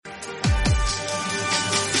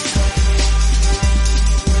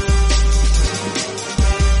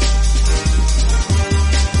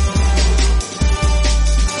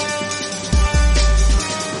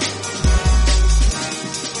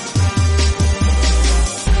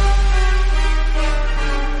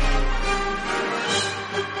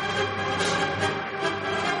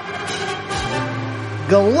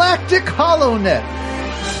Galactic HoloNet.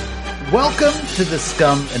 Welcome to the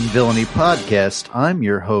Scum and Villainy podcast. I'm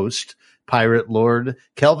your host, Pirate Lord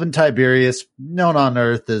Kelvin Tiberius, known on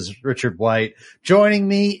Earth as Richard White. Joining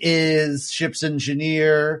me is ship's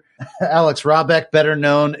engineer Alex Robeck, better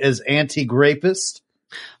known as Anti-Grapist.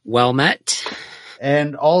 Well met.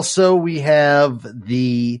 And also we have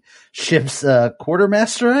the ship's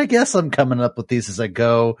quartermaster, I guess. I'm coming up with these as I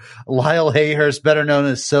go. Lyle Hayhurst, better known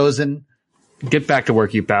as Sozin. Get back to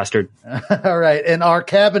work, you bastard. All right. And our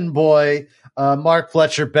cabin boy, Mark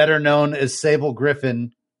Fletcher, better known as Sable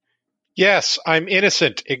Griffin. Yes, I'm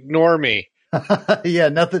innocent. Ignore me. Yeah,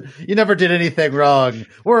 nothing. You never did anything wrong.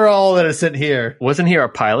 We're all innocent here. Wasn't he our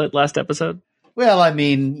pilot last episode? Well, I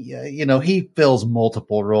mean, you know, he fills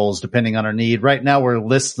multiple roles depending on our need. Right now, we're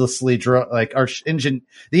listlessly like our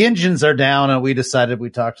the engines are down, and we decided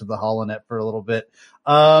we talked to the HoloNet for a little bit.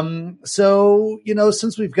 So, you know,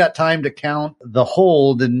 since we've got time to count the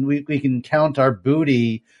hold and we can count our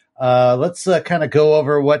booty, let's kind of go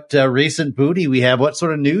over what recent booty we have. What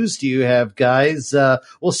sort of news do you have, guys?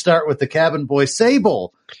 We'll start with the cabin boy,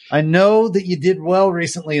 Sable. I know that you did well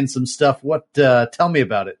recently in some stuff. Tell me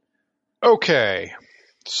about it. Okay.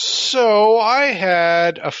 So I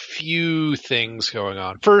had a few things going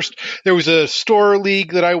on. First, there was a store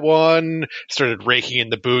league that I won. Started raking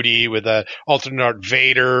in the booty with the alternate art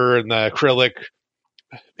Vader and the acrylic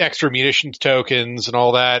extra munitions tokens and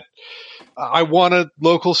all that. I won a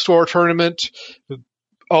local store tournament.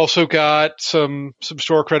 Also got some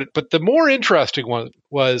store credit. But the more interesting one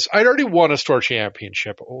was I'd already won a store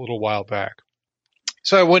championship a little while back.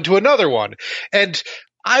 So I went to another one. And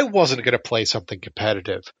I wasn't going to play something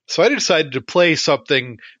competitive. So I decided to play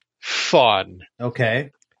something fun.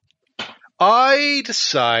 Okay. I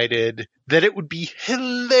decided that it would be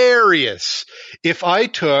hilarious if I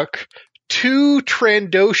took 2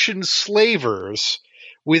 Trandoshan slavers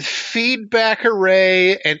with feedback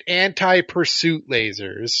array and anti-pursuit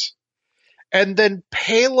lasers, and then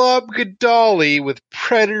Palob Gadali with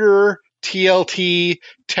Predator, TLT,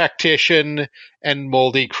 Tactician, and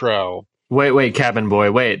Moldy Crow. Wait, cabin boy.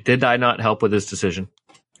 Wait, did I not help with this decision?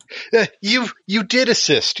 You did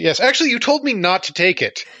assist. Yes. Actually, you told me not to take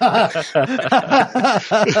it. Yeah,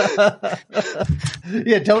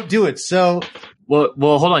 don't do it. So, well,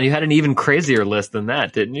 hold on. You had an even crazier list than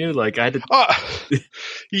that, didn't you? Like I did.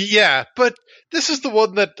 Yeah, but this is the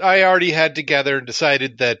one that I already had together and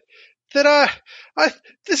decided that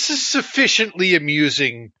this is sufficiently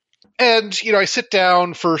amusing. And, you know, I sit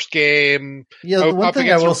down, first game. Yeah, the one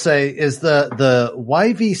thing I will say is the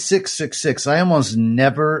YV666, I almost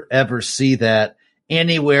never, ever see that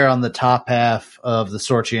anywhere on the top half of the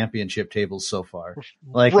store championship tables so far.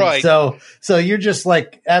 Like, right. So you're just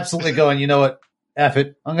like absolutely going, you know what? F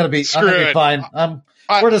it. I'm going to be fine.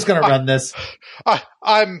 We're just going to run this.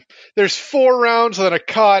 There's 4 rounds and then a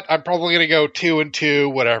cut. I'm probably going to go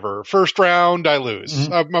 2-2, whatever. First round, I lose.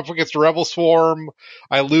 Mm-hmm. I'm up against a Rebel Swarm.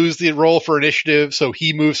 I lose the roll for initiative, so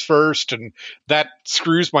he moves first, and that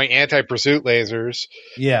screws my anti-pursuit lasers.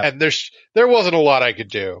 Yeah. And there wasn't a lot I could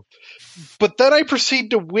do. But then I proceed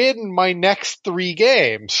to win my next 3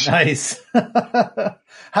 games. Nice. How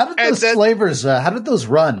did those slavers, how did those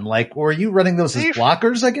run? Like, were you running those as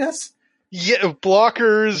blockers, I guess? Yeah,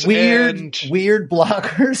 blockers. Weird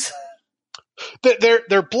blockers.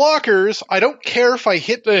 They're blockers. I don't care if I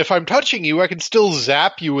hit if I'm touching you. I can still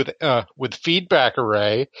zap you with feedback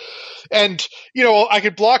array, and you know I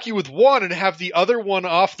could block you with one and have the other one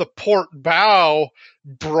off the port bow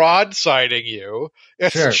broadsiding you.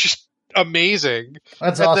 It's just amazing.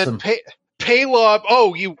 That's awesome. Then Palob.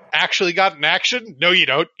 Oh, you actually got an action? No, you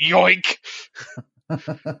don't. Yoink.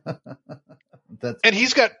 And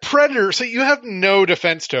he's got Predator, so you have no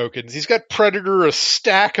defense tokens. He's got Predator, a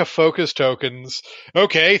stack of focus tokens.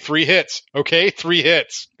 Okay, 3 hits. Okay, 3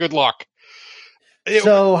 hits. Good luck.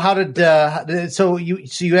 So how did so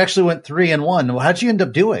you actually went 3-1? How'd you end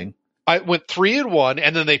up doing? I went 3-1,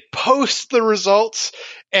 and then they post the results,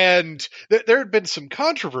 and there had been some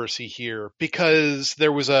controversy here because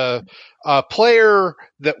there was a player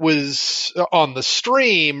that was on the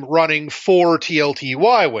stream running 4 TLT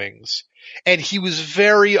Y-Wings. And he was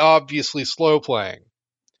very obviously slow playing.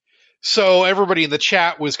 So everybody in the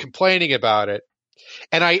chat was complaining about it.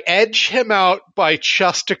 And I edged him out by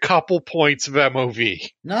just a couple points of MOV.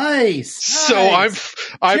 Nice. So I'm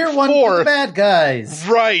Tier 1 for the bad guys.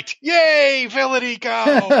 Right. Yay, villainy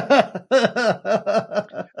go.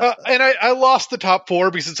 And I lost the top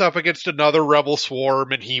 4 because it's up against another Rebel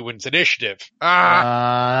Swarm and he wins initiative.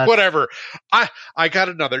 Whatever. I got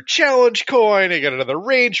another challenge coin. I got another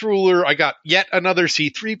range ruler. I got yet another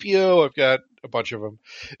C3PO. I've got a bunch of them.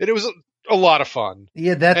 And it was a lot of fun.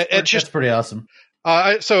 Yeah, that's pretty awesome.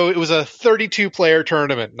 So it was a 32-player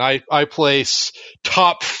tournament, and I place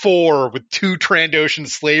top 4 with 2 Trandoshan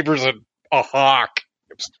slavers and a hawk.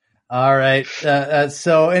 All right.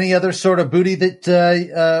 So any other sort of booty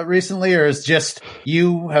that recently, or is just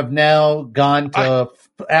you have now gone to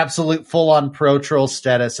absolute full-on pro troll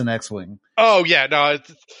status in X-Wing? Oh, yeah. No,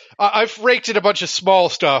 I've raked in a bunch of small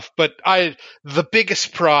stuff, but the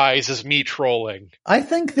biggest prize is me trolling. I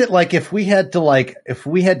think that if we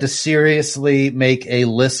had to seriously make a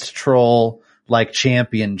list troll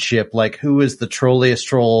championship, who is the trolliest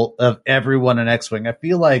troll of everyone in X-Wing, I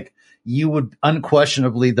feel like you would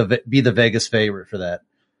unquestionably be the Vegas favorite for that.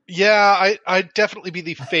 Yeah, I'd definitely be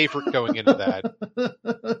the favorite going into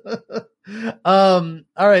that. All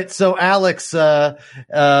right. So Alex,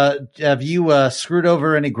 have you screwed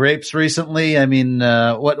over any grapes recently? I mean,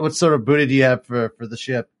 what sort of booty do you have for the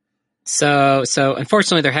ship? So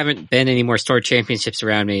unfortunately there haven't been any more store championships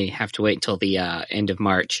around me. Have to wait until the end of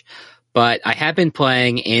March. But I have been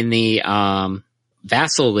playing in the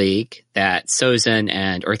Vassal League that Sozin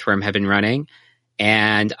and Earthworm have been running.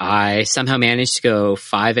 And I somehow managed to go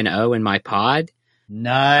 5-0 in my pod.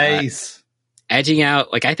 Nice. Edging out,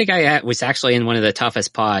 I think I was actually in one of the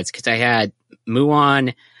toughest pods because I had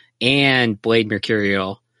Muon and Blade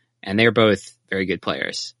Mercurial, and they're both very good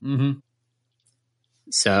players. Mm-hmm.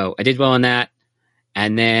 So I did well in that.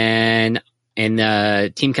 And then in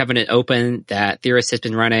the Team Covenant Open that Theorist has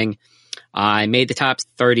been running, I made the top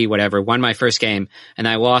 30, won my first game, and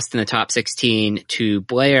I lost in the top 16 to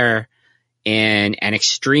Blair in an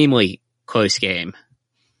extremely close game.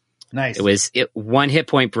 Nice. It was 1 hit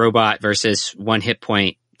point Brobot versus 1 hit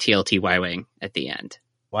point TLT Y-Wing at the end.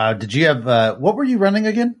 Wow. Did you have, what were you running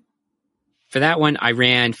again? For that one, I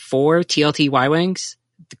ran 4 TLT Y-Wings,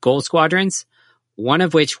 the Gold Squadrons, one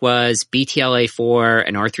of which was BTLA-4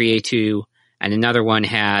 and R3A2, and another one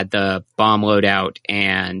had the bomb loadout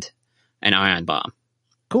and an ion bomb.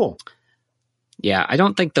 Cool. Yeah, I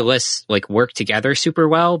don't think the lists work together super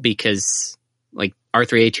well because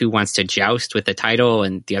R3A2 wants to joust with the title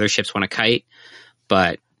and the other ships want to kite,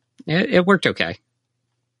 but it worked okay.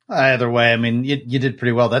 Either way, I mean, you did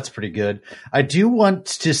pretty well. That's pretty good. I do want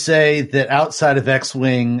to say that outside of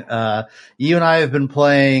X-Wing, you and I have been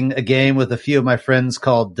playing a game with a few of my friends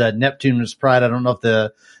called Neptune's Pride. I don't know if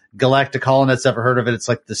the Galactic Colonists ever heard of it. It's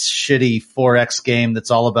this shitty 4X game that's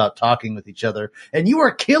all about talking with each other. And you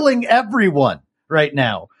are killing everyone right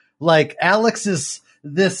now. Alex is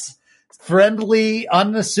this friendly,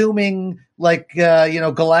 unassuming,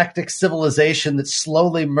 galactic civilization that's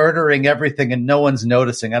slowly murdering everything and no one's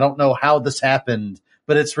noticing. I don't know how this happened,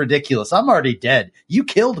 but it's ridiculous. I'm already dead. You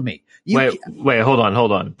killed me. Wait, hold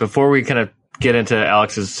on. Before we kind of get into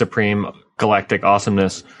Alex's supreme galactic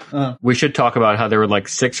awesomeness, we should talk about how there were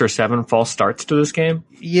 6 or 7 false starts to this game.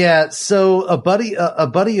 Yeah, so a buddy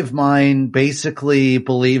of mine basically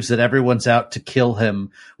believes that everyone's out to kill him,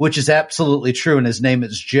 which is absolutely true, and his name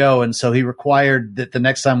is Joe, and so he required that the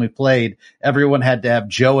next time we played, everyone had to have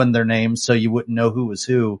Joe in their name so you wouldn't know who was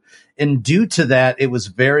who. And due to that, it was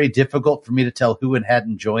very difficult for me to tell who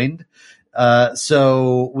hadn't joined.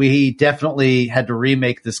 So we definitely had to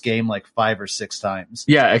remake this game 5 or 6 times.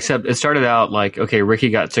 Yeah, except it started out okay,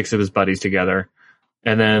 Ricky got 6 of his buddies together,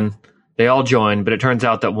 and then they all joined, but it turns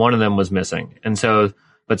out that one of them was missing. And so,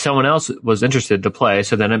 but someone else was interested to play,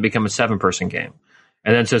 so then it became a 7-person game.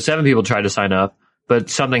 And then so 7 people tried to sign up, but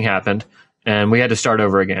something happened, and we had to start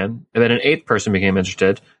over again. And then an 8th person became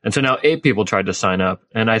interested, and so now 8 people tried to sign up.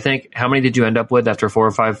 And I think, how many did you end up with after 4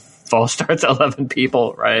 or 5 false starts? 11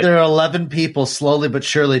 people, right? There are 11 people slowly but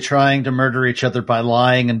surely trying to murder each other by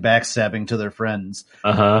lying and backstabbing to their friends.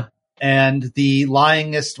 Uh-huh. And the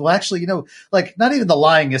lyingest, well, actually, not even the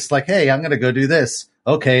lyingest, hey, I'm going to go do this.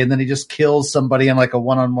 Okay. And then he just kills somebody in a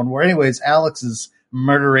one-on-one war. Anyways, Alex is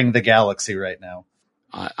murdering the galaxy right now.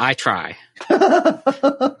 I try.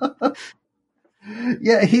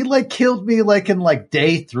 Yeah, he killed me in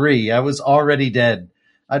day 3. I was already dead.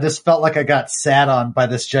 I just felt like I got sat on by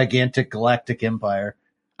this gigantic galactic empire.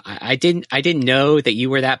 I didn't know that you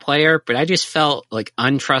were that player, but I just felt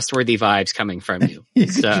untrustworthy vibes coming from you. You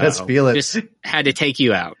could just feel it. Just had to take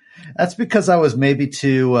you out. That's because I was maybe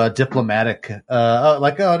too diplomatic.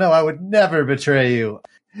 Oh no, I would never betray you.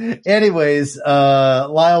 Anyways,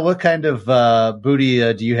 Lyle, what kind of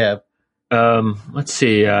booty do you have? Let's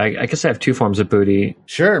see. I guess I have 2 forms of booty.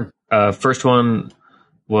 Sure. First one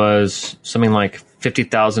was something like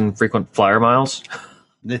 50,000 frequent flyer miles.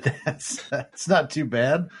 That's not too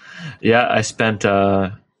bad. Yeah, I spent,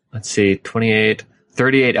 38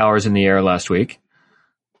 hours in the air last week.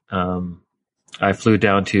 I flew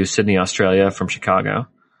down to Sydney, Australia from Chicago.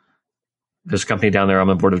 There's a company down there I'm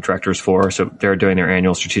on the board of directors for, so they're doing their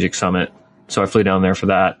annual strategic summit. So I flew down there for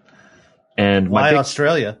that. And Why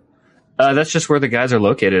Australia? That's just where the guys are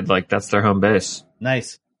located. Like, that's their home base.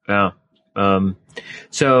 Nice. Yeah.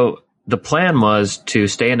 So the plan was to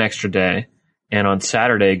stay an extra day and on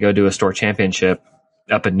Saturday go do a store championship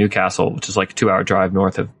up in Newcastle, which is like a 2-hour drive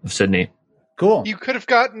north of Sydney. Cool. You could have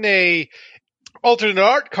gotten a alternate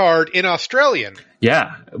art card in Australian.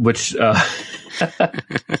 Yeah, which would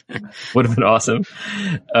have been awesome.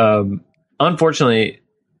 Unfortunately,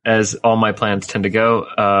 as all my plans tend to go,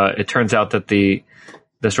 it turns out that the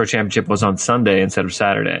store championship was on Sunday instead of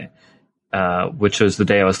Saturday, which was the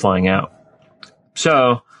day I was flying out.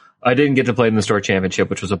 So I didn't get to play in the store championship,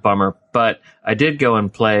 which was a bummer, but I did go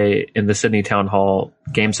and play in the Sydney Town Hall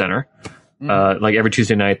Game Center. Like every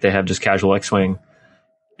Tuesday night, they have just casual X-Wing.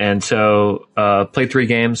 And so played 3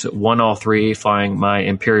 games, won all 3, flying my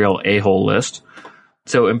Imperial A-Hole list.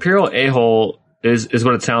 So Imperial A-Hole is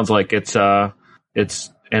what it sounds like. It's an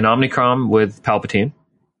Omnicrom with Palpatine,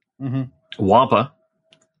 Wampa,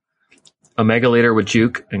 Omega Leader with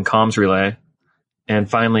Juke and comms relay, and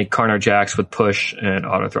finally Karnar Jax with push and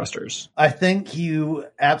auto thrusters. I think you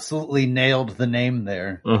absolutely nailed the name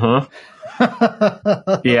there.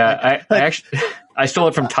 Yeah, I actually I stole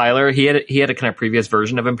it from Tyler. He had a kind of previous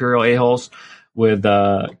version of Imperial A-Holes with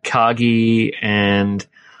Kagi and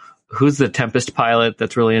who's the Tempest pilot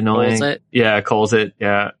that's really annoying? Coles it? Yeah, Coles it.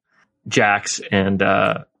 Yeah, Jax and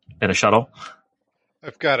a shuttle.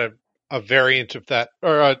 I've got a variant of that,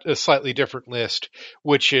 or a slightly different list,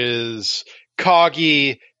 which is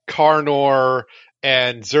Kagi, Karnor,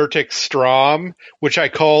 and Zertik Strom, which I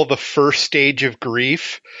call the first stage of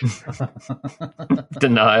grief.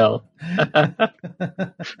 Denial.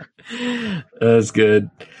 That's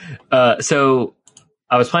good. So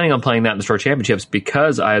I was planning on playing that in the store championships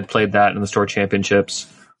because I had played that in the store championships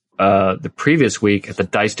the previous week at the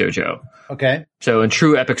Dice Dojo. Okay. So in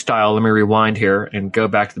true epic style, let me rewind here and go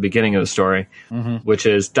back to the beginning of the story, which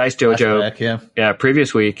is Dice Dojo. Flashback, yeah,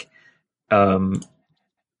 previous week, 9:30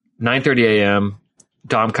 a.m.,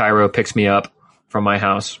 Dom Cairo picks me up from my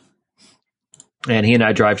house, and he and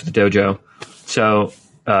I drive to the dojo. So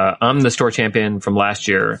I'm the store champion from last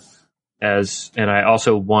year, and I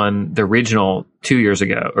also won the regional 2 years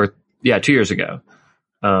ago, 2 years ago,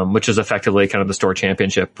 which is effectively kind of the store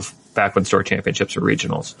championship back when store championships were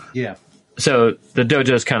regionals. Yeah. So the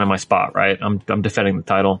dojo is kind of my spot, right? I'm defending the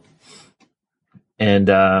title, and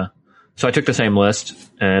so I took the same list,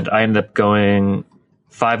 and I ended up going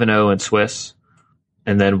 5-0 in Swiss.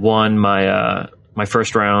 And then won my my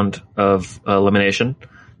first round of elimination,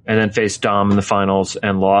 and then faced Dom in the finals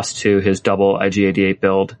and lost to his double IG-88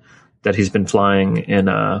 build that he's been flying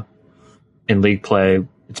in league play.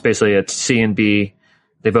 It's basically it's C and B.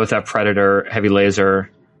 They both have Predator, heavy laser,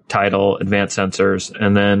 tidal, advanced sensors,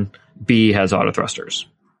 and then B has auto thrusters.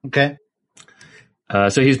 Okay.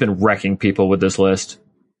 So he's been wrecking people with this list.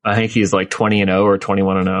 I think he's like 20-0 or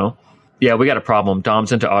 21-0. Yeah, we got a problem.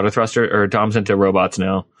 Dom's into auto thruster, or Dom's into robots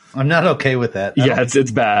now. I'm not okay with that. Yeah,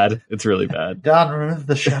 it's bad. It's really bad. Don, remember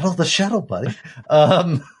the shuttle, buddy.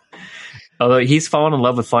 Although he's fallen in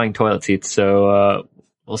love with flying toilet seats, so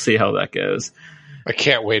we'll see how that goes. I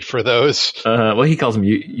can't wait for those. Well, he calls them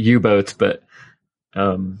U-boats, but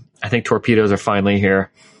I think torpedoes are finally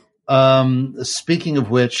here. Speaking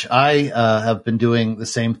of which, I have been doing the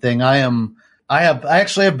same thing. I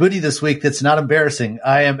actually have booty this week that's not embarrassing.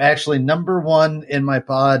 I am actually number 1 in my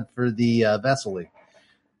pod for the Vassal League.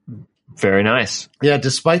 Very nice. Yeah,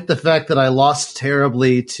 despite the fact that I lost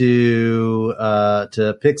terribly to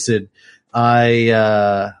Pixid,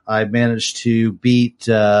 I managed to beat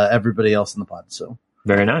everybody else in the pod. So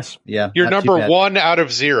very nice. Yeah, you're number 1 out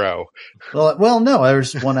of 0. Well, no, I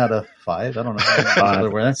was 1 out of 5. I don't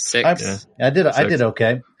know. 6. I did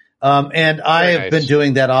okay. And I have been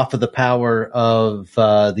doing that off of the power of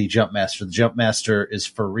the Jumpmaster. The Jumpmaster is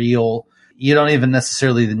for real. You don't even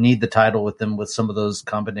necessarily need the title with them with some of those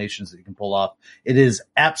combinations that you can pull off. It is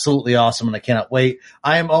absolutely awesome, and I cannot wait.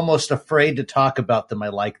 I am almost afraid to talk about them. I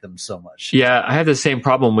like them so much. Yeah, I have the same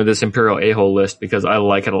problem with this Imperial A-Hole list because I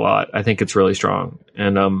like it a lot. I think it's really strong,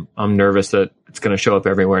 and I'm nervous that it's going to show up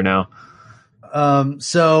everywhere now.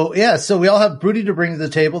 So we all have booty to bring to the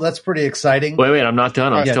table. That's pretty exciting. Wait, I'm not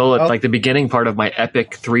done. I'm still at like the beginning part of my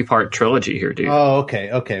epic 3-part trilogy here, dude. Oh,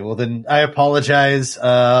 okay. Well, then I apologize.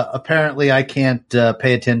 Apparently I can't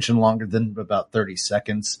pay attention longer than about 30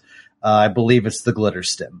 seconds. I believe it's the glitter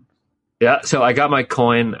stem. Yeah. So I got my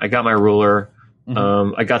coin. I got my ruler.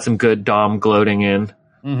 I got some good Dom gloating in,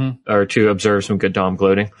 or to observe some good Dom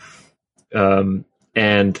gloating.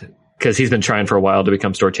 And because he's been trying for a while to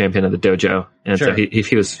become store champion of the dojo, and so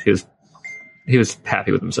he was he was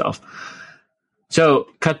happy with himself. So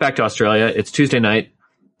cut back to Australia. It's Tuesday night.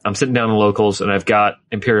 I'm sitting down in locals, and I've got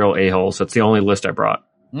Imperial A-holes. That's the only list I brought.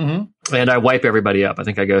 Mm-hmm. And I wipe everybody up. I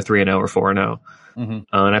think I go 3-0 or 4-0. Mm-hmm.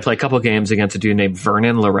 And I play a couple games against a dude named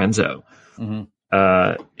Vernon Lorenzo.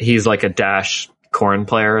 Mm-hmm. He's like a Dash corn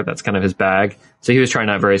player. That's kind of his bag. So he was trying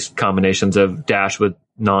out various combinations of Dash with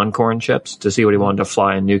non-corn chips to see what he wanted to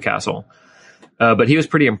fly in Newcastle. But he was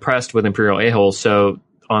pretty impressed with Imperial A-holes. So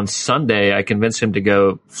on Sunday, I convinced him to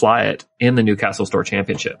go fly it in the Newcastle Store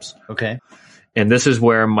Championships. Okay. And this is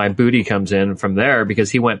where my booty comes in from there, because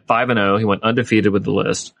he went 5-0. He went undefeated with the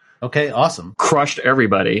list. Okay. Awesome. Crushed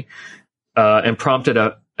everybody, and prompted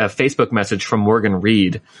a Facebook message from Morgan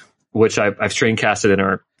Reed, which I've screencasted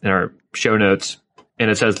in our show notes. And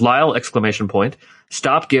it says, Lyle, !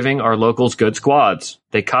 Stop giving our locals good squads.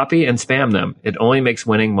 They copy and spam them. It only makes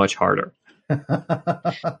winning much harder.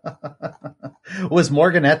 Was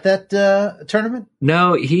Morgan at that tournament?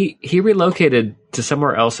 No, he relocated to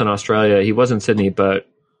somewhere else in Australia. He was in Sydney, but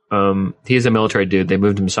he's a military dude. They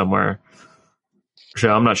moved him somewhere. So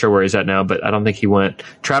I'm not sure where he's at now, but I don't think he went.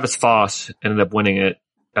 Travis Foss ended up winning it.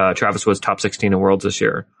 Travis was top 16 in Worlds this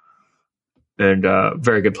year, and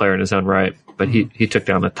very good player in his own right. But he took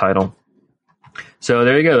down the title. So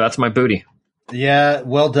there you go. That's my booty. Yeah,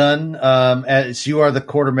 well done. As you are the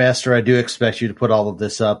quartermaster, I do expect you to put all of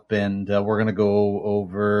this up, and we're going to go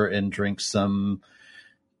over and drink some.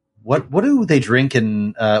 What do they drink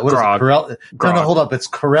in? What Grog. is it? No, hold up. It's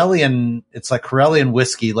Corellian. It's like Corellian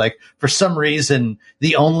whiskey. Like for some reason,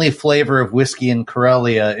 the only flavor of whiskey in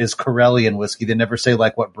Corellia is Corellian whiskey. They never say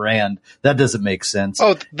like what brand. That doesn't make sense.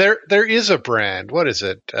 Oh, there is a brand. What is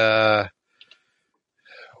it?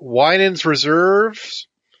 Winans Reserves.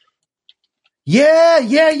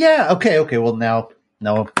 Yeah. Okay. Well, now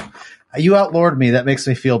you outlawed me. That makes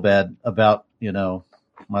me feel bad about,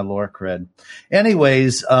 my lore cred.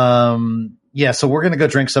 Anyways, so we're going to go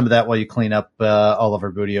drink some of that while you clean up all of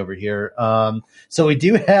our booty over here. So we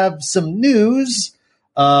do have some news,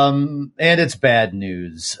 and it's bad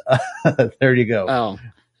news. There you go. Oh,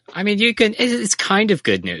 I mean, it's kind of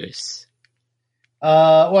good news.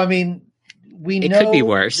 Well, I mean, it could be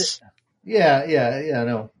worse.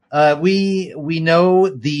 No. We know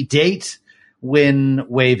the date when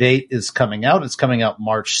Wave 8 is coming out. It's coming out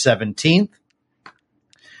March 17th.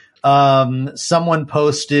 Someone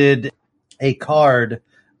posted a card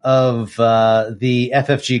of the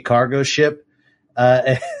FFG cargo ship.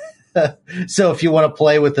 So if you want to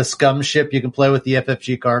play with the Scum ship, you can play with the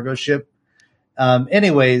FFG cargo ship.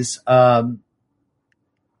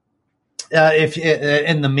 If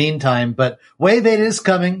in the meantime, but Wave 8 is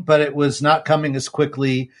coming, but it was not coming as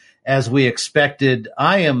quickly as we expected.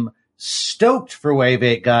 I am stoked for Wave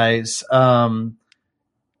 8, guys.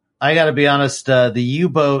 I got to be honest. The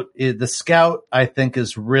U-boat, the Scout, I think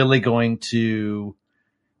is really going to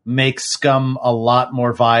make Scum a lot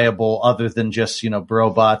more viable other than just,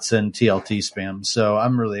 brobots and TLT spam. So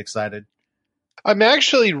I'm really excited. I'm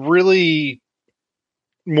actually really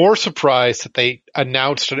more surprised that they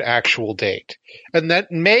announced an actual date. And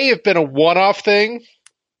that may have been a one-off thing. Do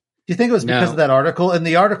you think it was because of that article? In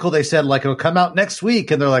the article, they said, it'll come out next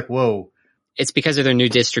week. And they're like, whoa. It's because of their new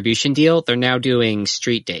distribution deal. They're now doing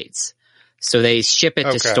street dates. So they ship it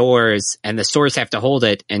to stores, and the stores have to hold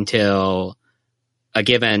it until a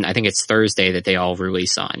given, I think it's Thursday that they all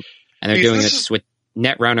release on. And they're doing this with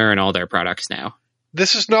Netrunner and all their products now.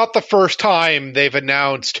 This is not the first time they've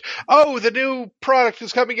announced, the new product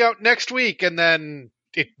is coming out next week, and then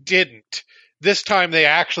it didn't. This time they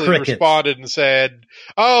actually responded and said,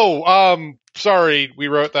 sorry, we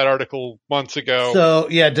wrote that article months ago. So,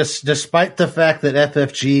 yeah, despite the fact that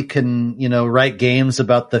FFG can, write games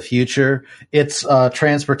about the future, its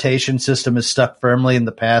transportation system is stuck firmly in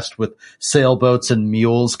the past with sailboats and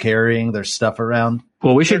mules carrying their stuff around.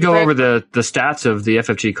 Well, we should go over the stats of the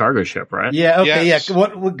FFG cargo ship, right? Yeah, okay, yes.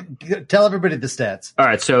 Yeah. Tell everybody the stats. All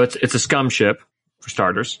right, so it's a Scum ship, for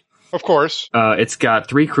starters. Of course. It's got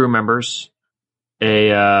 3 crew members,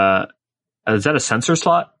 is that a sensor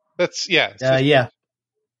slot? That's, yeah.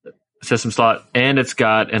 System slot, and it's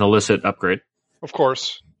got an illicit upgrade. Of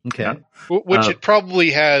course. Okay. Yeah. Which it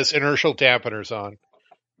probably has inertial dampeners on.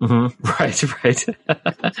 Mm-hmm. Right.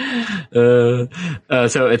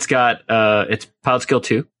 So it's got it's pilot skill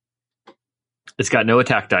 2. It's got no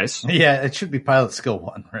attack dice. Yeah, it should be pilot skill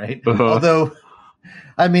 1, right? Although,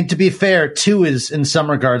 I mean, to be fair, 2 is in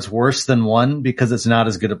some regards worse than 1 because it's not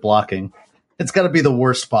as good at blocking. It's got to be the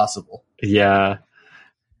worst possible. Yeah.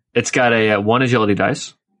 It's got a 1 agility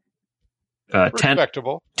dice. 10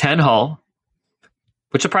 hull,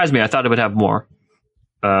 which surprised me. I thought it would have more.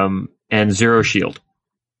 And 0 shield.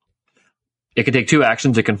 It can take 2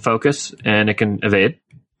 actions. It can focus and it can evade.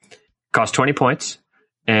 Costs 20 points.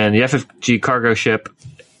 And the FFG cargo ship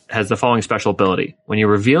has the following special ability. When you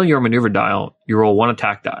reveal your maneuver dial, you roll 1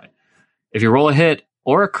 attack die. If you roll a hit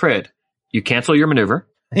or a crit, you cancel your maneuver.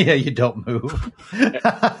 Yeah, you don't move.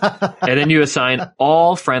 And then you assign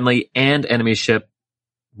all friendly and enemy ship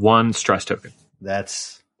 1 stress token.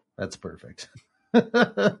 That's perfect.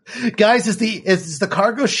 Guys, is the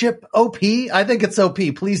cargo ship OP? I think it's OP.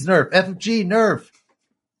 Please nerf. FFG nerf.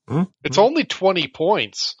 It's only 20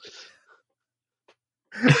 points.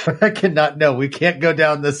 I cannot. No, we can't go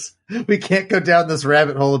down this. We can't go down this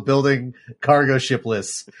rabbit hole of building cargo ship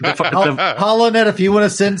lists. Holonet, if you want to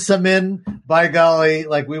send some in, by golly,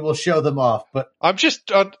 like we will show them off. But I'm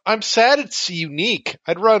sad it's unique.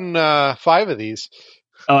 I'd run 5 of these.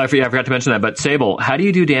 Oh, I forgot to mention that. But Sable, how do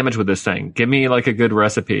you do damage with this thing? Give me like a good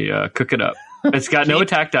recipe. Cook it up. It's got no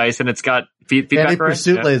attack dice, and it's got feedback array.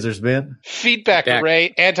 Anti-pursuit lasers, man. Feedback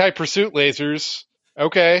array, anti-pursuit lasers.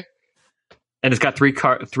 Okay. And it's got 3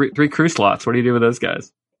 crew slots. What do you do with those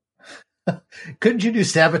guys? Couldn't you do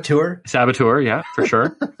Saboteur? Saboteur, yeah, for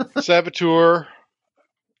sure. Saboteur.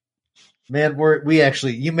 Man,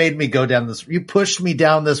 you made me go down this. You pushed me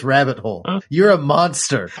down this rabbit hole. Huh? You're a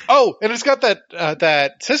monster. Oh, and it's got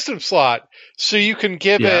that system slot, so you can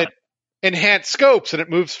give it enhanced scopes, and it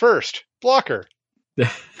moves first. Blocker.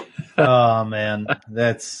 Oh man,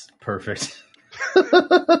 that's perfect.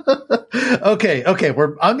 Okay.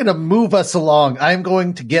 I'm going to move us along. I'm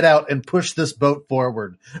going to get out and push this boat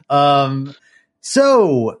forward.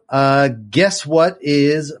 So guess what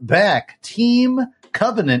is back? Team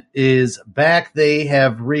Covenant is back. They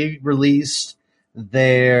have re-released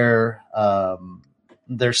their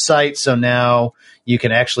site, so now you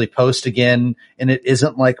can actually post again, and it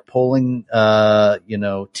isn't like pulling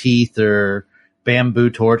teeth or bamboo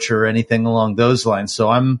torture or anything along those lines. So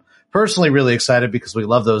I'm personally really excited because we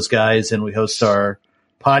love those guys and we host our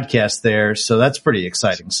podcast there. So that's pretty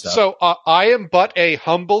exciting stuff. So I am but a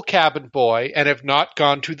humble cabin boy and have not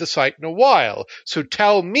gone to the site in a while. So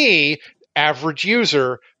tell me, average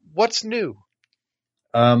user, what's new?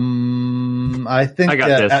 I think I got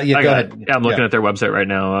this. Go ahead. Yeah, I'm looking at their website right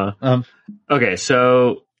now. Okay.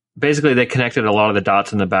 So basically they connected a lot of the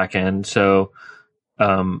dots in the back end. So,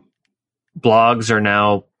 blogs are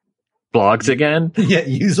now blogs again. Yeah,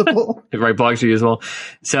 usable. Right, blogs are usable.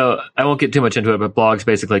 So I won't get too much into it, but blogs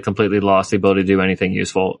basically completely lost the ability to do anything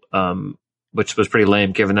useful, which was pretty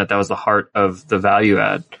lame given that was the heart of the value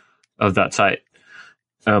add of that site.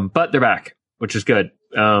 But they're back, which is good.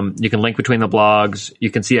 You can link between the blogs.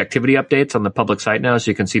 You can see activity updates on the public site now, so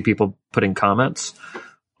you can see people putting comments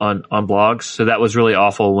on blogs. So that was really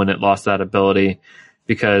awful when it lost that ability.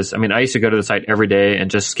 Because, I used to go to the site every day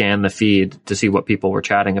and just scan the feed to see what people were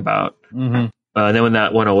chatting about. Mm-hmm. And then when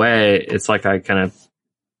that went away, it's like I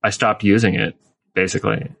stopped using it,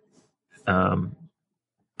 basically.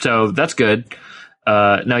 So that's good.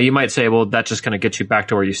 Now you might say, well, that just kind of gets you back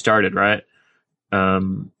to where you started, right?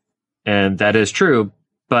 And that is true,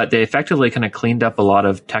 but they effectively kind of cleaned up a lot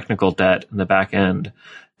of technical debt in the back end.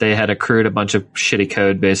 They had accrued a bunch of shitty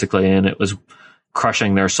code, basically, and it was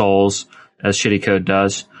crushing their souls, as shitty code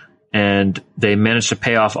does, and they managed to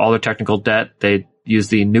pay off all their technical debt. They used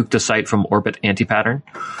the nuke the site from orbit anti-pattern,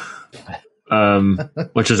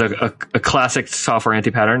 which is a classic software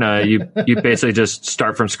anti-pattern. You basically just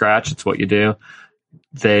start from scratch. It's what you do.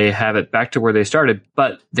 They have it back to where they started,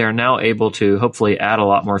 but they're now able to hopefully add a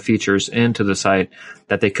lot more features into the site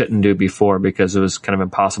that they couldn't do before because it was kind of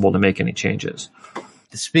impossible to make any changes.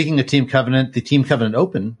 Speaking of Team Covenant, the Team Covenant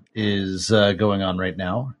Open is going on right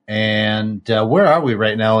now. And where are we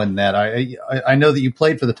right now in that? I know that you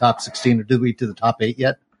played for the top 16, or did we do the top 8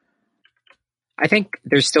 yet? I think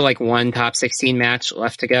there's still like one top 16 match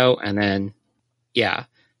left to go. And then, yeah.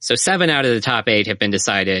 So 7 out of the top 8 have been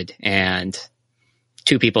decided, and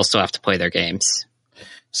 2 people still have to play their games.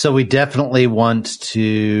 So we definitely want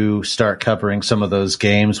to start covering some of those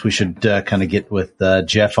games. We should kind of get with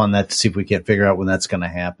Jeff on that to see if we can't figure out when that's going to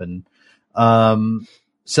happen.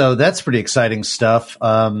 So that's pretty exciting stuff.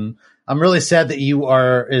 I'm really sad that you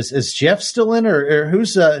are. Is Jeff still in, or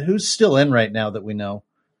who's still in right now that we know?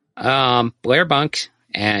 Blair Bunk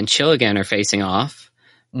and Chilligan are facing off.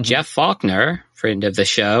 Mm-hmm. Jeff Faulkner, friend of the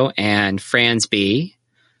show, and Franz B.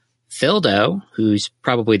 Fildo, who's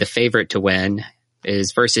probably the favorite to win,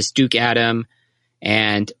 is versus Duke Adam,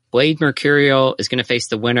 and Blade Mercurial is going to face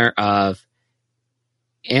the winner of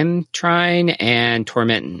Mtrine and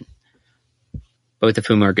Tormentin, both of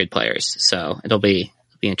whom are good players. So it'll be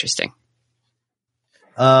interesting.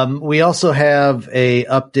 We also have a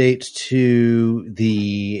update to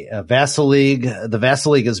the Vassal League. The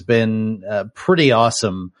Vassal League has been pretty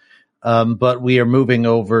awesome, but we are moving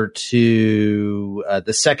over to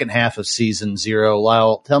the second half of Season 0.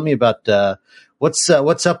 Lyle, tell me about what's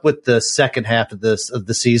up with the second half of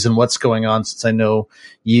the season. What's going on? Since I know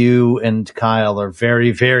you and Kyle are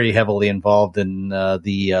very, very heavily involved in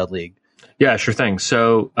the league. Yeah, sure thing.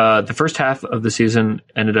 So the first half of the season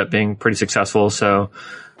ended up being pretty successful. So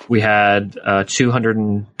we had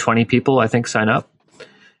 220 people, I think, sign up.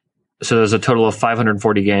 So there's a total of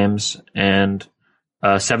 540 games, and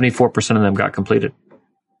 74% of them got completed.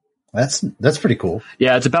 That's pretty cool.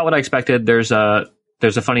 Yeah, it's about what I expected. There's a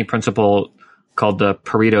funny principle called the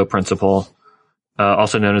Pareto principle,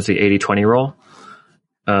 also known as the 80-20 rule,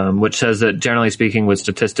 which says that generally speaking with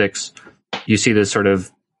statistics, you see this sort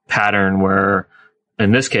of pattern where,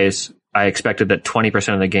 in this case, I expected that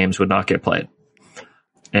 20% of the games would not get played.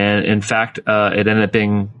 And in fact, it ended up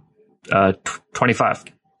being 25.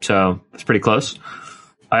 So it's pretty close.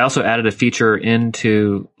 I also added a feature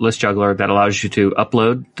into List Juggler that allows you to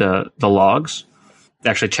upload the logs.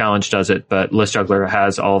 Actually, Challenge does it, but List Juggler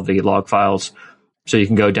has all of the log files, so you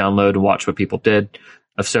can go download and watch what people did.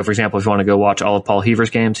 So, for example, if you want to go watch all of Paul Heaver's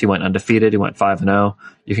games, he went undefeated. He went 5-0.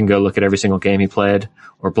 You can go look at every single game he played,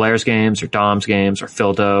 or Blair's games, or Dom's games, or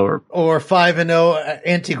Phildo, or 5-0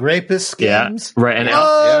 anti-rapist games. Yeah, right. And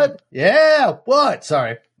what? Yeah, what?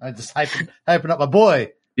 Sorry, I just hyping up my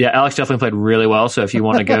boy. Yeah, Alex definitely played really well. So if you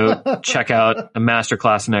want to go check out a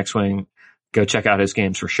masterclass in X-Wing, go check out his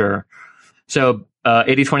games for sure. So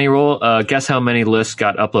 80-20 rule. Guess how many lists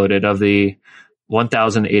got uploaded of the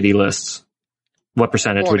 1,080 lists? What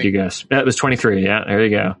percentage 20. would you guess? It was 23. Yeah, there you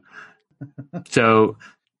go. So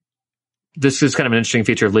this is kind of an interesting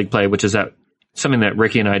feature of League Play, which is that something that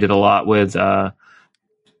Ricky and I did a lot with the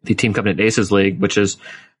Team Covenant Aces League, which is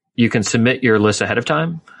you can submit your list ahead of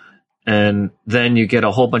time, and then you get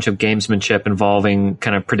a whole bunch of gamesmanship involving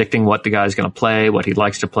kind of predicting what the guy's going to play, what he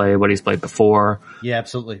likes to play, what he's played before. Yeah,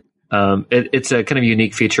 absolutely. It's a kind of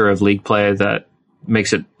unique feature of League Play that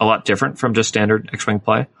makes it a lot different from just standard X-Wing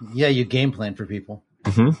play. Yeah, you game plan for people.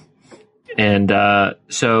 Mm-hmm. And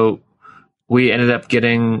so we ended up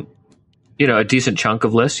getting, a decent chunk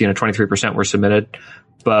of lists. 23% were submitted,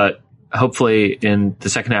 but hopefully in the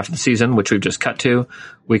second half of the season, which we've just cut to,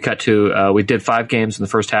 we did 5 games in the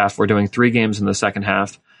first half. We're doing 3 games in the second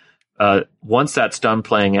half. Once that's done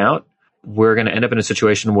playing out, we're going to end up in a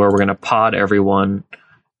situation where we're going to pod everyone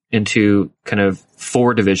into kind of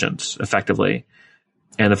 4 divisions effectively.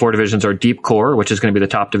 And the 4 divisions are Deep Core, which is going to be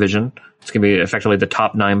the top division. It's going to be effectively the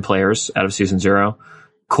top 9 players out of Season 0.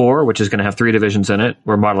 Core, which is going to have 3 divisions in it.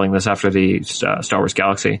 We're modeling this after the Star Wars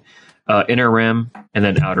Galaxy. Inner Rim, and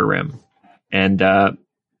then Outer Rim. And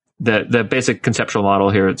the basic conceptual model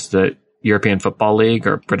here, it's the European Football League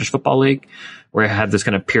or British Football League, where you have this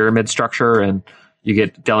kind of pyramid structure and you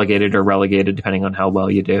get delegated or relegated depending on how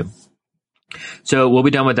well you do. So we'll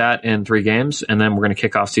be done with that in 3 games, and then we're going to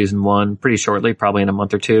kick off Season 1 pretty shortly, probably in a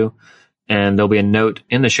month or 2. And there'll be a note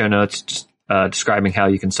in the show notes describing how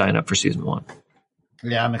you can sign up for Season 1.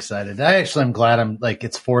 Yeah, I'm excited. I'm glad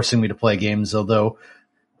it's forcing me to play games, although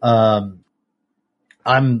I'm,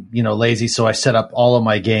 lazy. So I set up all of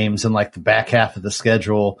my games in the back half of the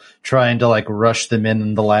schedule, trying to rush them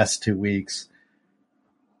in the last 2 weeks.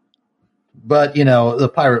 But,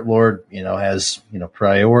 the Pirate Lord, has,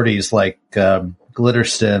 priorities like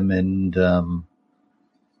Glitterstim and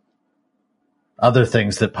other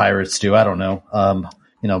things that pirates do. I don't know,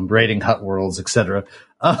 raiding hut worlds, etc.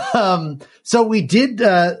 So we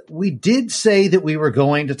did say that we were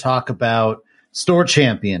going to talk about store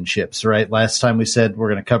championships, right? Last time we said we're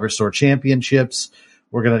going to cover store championships.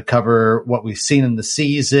 We're going to cover what we've seen in the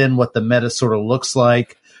season, what the meta sort of looks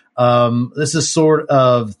like. This is sort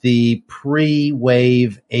of the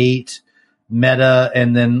pre-Wave 8 meta,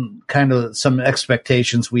 and then kind of some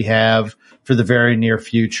expectations we have for the very near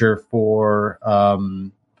future for,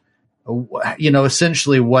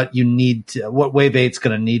 essentially what Wave 8's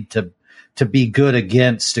going to need to be good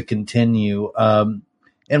against to continue.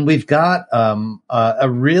 And we've got a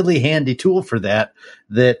really handy tool for that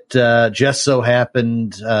just so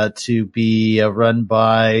happened to be run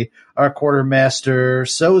by our quartermaster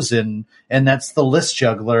Sozin, and that's the List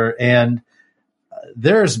Juggler. And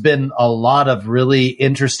there's been a lot of really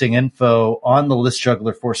interesting info on the List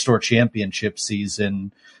Juggler for Store Championship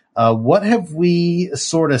season. What have we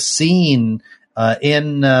sort of seen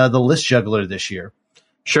in the List Juggler this year?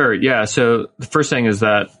 Sure, yeah. So the first thing is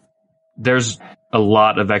that there's a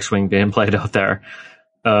lot of X-Wing being played out there.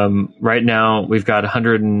 Right now, we've got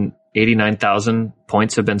 100 89,000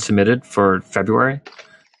 points have been submitted for February.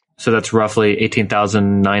 So that's roughly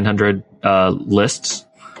 18,900 lists,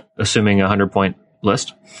 assuming a 100-point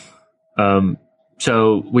list.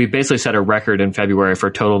 So we basically set a record in February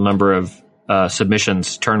for total number of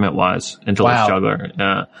submissions tournament-wise into List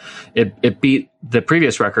Juggler. It beat the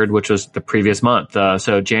previous record, which was the previous month.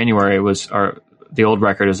 So January was the old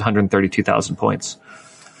record is 132,000 points.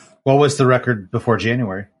 What was the record before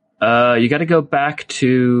January? You got to go back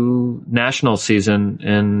to national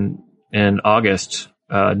season in August,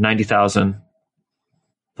 90,000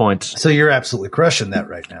 points. So you're absolutely crushing that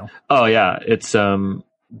right now. Oh yeah, it's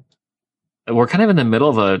we're kind of in the middle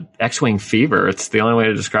of a X-Wing fever. It's the only way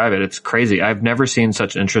to describe it. It's crazy. I've never seen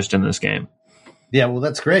such interest in this game. Yeah, well,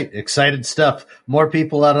 that's great. Excited stuff. More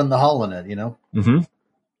people out on the HoloNet, you know? Mm-hmm.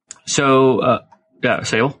 So,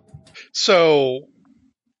 Sale? So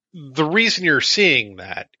the reason you're seeing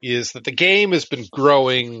that is that the game has been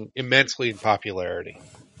growing immensely in popularity.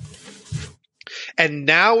 And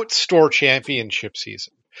now it's store championship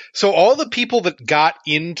season. So all the people that got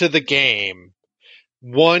into the game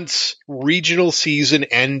once regional season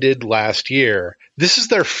ended last year, this is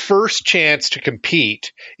their first chance to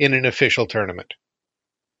compete in an official tournament.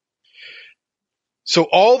 So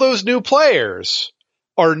all those new players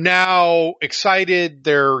are now excited,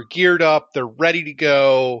 they're geared up, they're ready to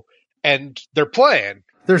go, and they're playing.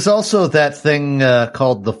 There's also that thing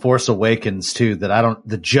called The Force Awakens too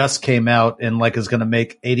that just came out and like is going to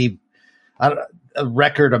make a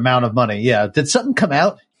record amount of money. Yeah, did something come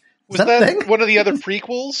out? Was that one of the other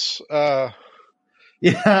prequels?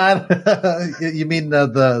 Yeah, you mean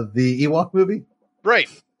the Ewok movie? Right.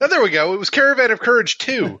 Oh, there we go. It was Caravan of Courage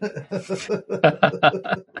 2.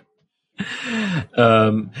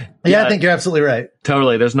 I think you're absolutely right.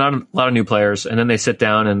 Totally. There's not a lot of new players, and then they sit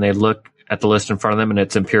down and they look at the list in front of them, and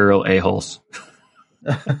it's Imperial a-holes.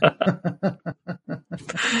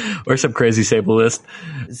 Or some crazy Sable list.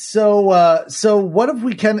 So what if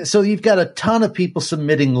we so you've got a ton of people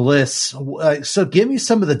submitting lists. So give me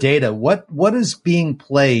some of the data. What is being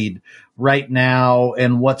played right now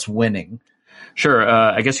and what's winning? Sure.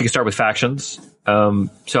 I guess you can start with factions. So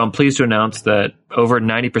I'm pleased to announce that over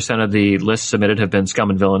 90% of the lists submitted have been Scum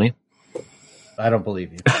and Villainy. I don't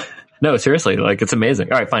believe you. No, seriously. Like, it's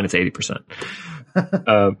amazing. All right, fine. It's 80%.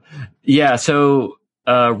 So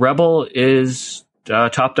Rebel is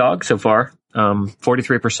top dog so far.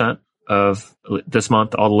 43% of this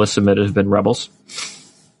month, all the lists submitted have been Rebels.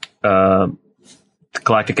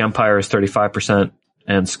 Galactic Empire is 35%,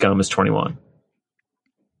 and Scum is 21%.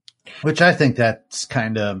 Which I think that's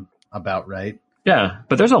kind of about right. Yeah,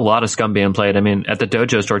 but there's a lot of Scum being played. I mean, at the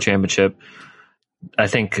Dojo Store Championship, I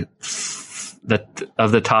think that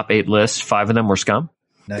of the top 8 lists, 5 of them were Scum.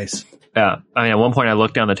 Nice. Yeah. I mean, at one point I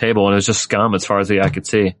looked down the table and it was just Scum as far as the eye could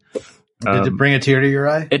see. Did it bring a tear to your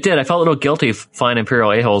eye? It did. I felt a little guilty flying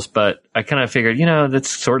Imperial a-holes, but I kind of figured, that's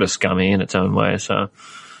sort of scummy in its own way. So,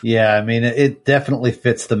 yeah, I mean, it definitely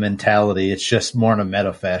fits the mentality. It's just more in a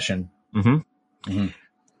meta fashion. Mm-hmm. Mm-hmm.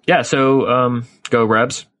 Yeah. So, go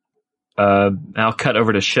Rebs. I'll cut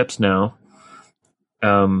over to ships now.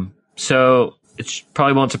 So it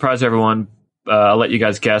probably won't surprise everyone. I'll let you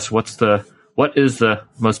guys guess what is the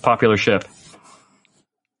most popular ship?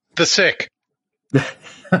 The Sick.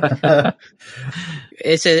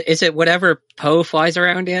 Is it whatever Poe flies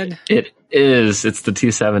around in? It is. It's the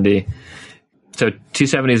T-70. So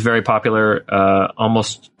T-70 is very popular.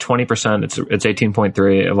 Almost 20%. It's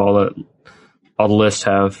 18.3 of all the lists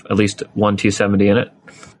have at least one T-70 in it.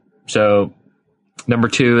 So number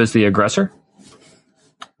 2 is the Aggressor.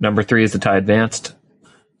 Number 3 is the TIE Advanced.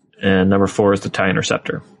 And number 4 is the TIE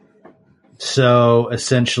Interceptor. So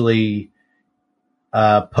essentially,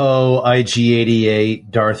 Poe, IG-88,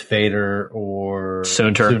 Darth Vader, or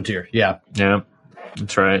Soontir. Yeah,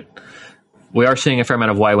 that's right. We are seeing a fair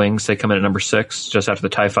amount of Y-Wings. They come in at number 6, just after the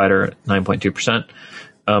TIE Fighter at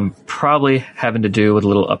 9.2%. Probably having to do with a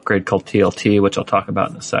little upgrade called TLT, which I'll talk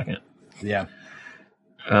about in a second. Yeah.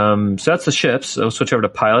 So that's the ships. I'll switch over to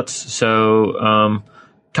pilots. So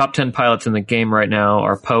top 10 pilots in the game right now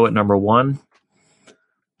are Poe at number 1,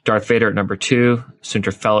 Darth Vader at number 2,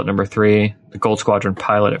 Soontir Fel at number 3, the Gold Squadron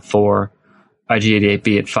Pilot at 4,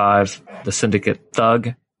 IG-88B at 5, the Syndicate Thug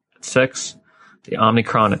at 6, the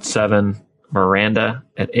Omnicron at 7, Miranda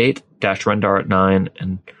at 8, Dash Rendar at 9,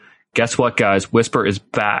 and guess what, guys? Whisper is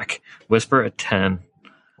back. Whisper at 10.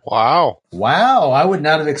 Wow. I would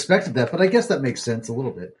not have expected that, but I guess that makes sense a little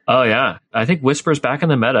bit. Oh, yeah. I think Whisper's back in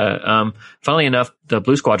the meta. Funnily enough, the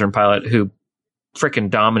Blue Squadron pilot, who freaking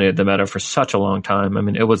dominated the meta for such a long time. I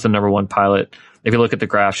mean, it was the number 1 pilot. If you look at the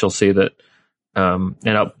graphs, you'll see that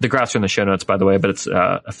The graphs are in the show notes, by the way, but it's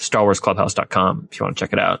StarWarsClubhouse.com if you want to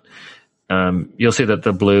check it out. You'll see that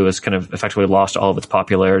the blue has kind of effectively lost all of its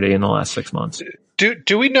popularity in the last 6 months.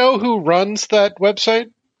 Do we know who runs that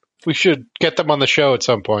website? We should get them on the show at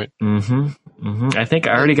some point. I think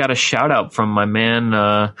I already got a shout out from my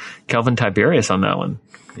man Kelvin Tiberius on that one.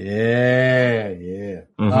 Yeah.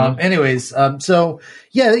 Anyways, so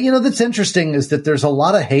yeah, that's interesting is that there's a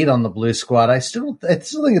lot of hate on the Blue Squad. I still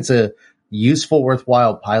think it's a useful,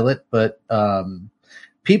 worthwhile pilot, but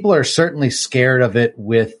people are certainly scared of it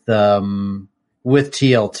with TLT.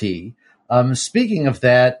 Speaking of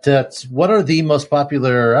that, what are the most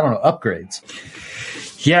popular, upgrades?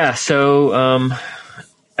 Yeah, so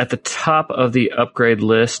at the top of the upgrade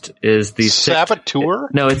list is the Saboteur.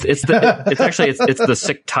 No, it's the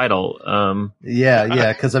sick title.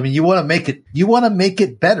 Because you want to make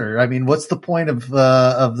it better. I mean, what's the point of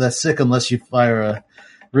the sick unless you fire a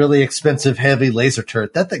really expensive heavy laser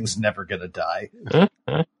turret? That thing's never gonna die.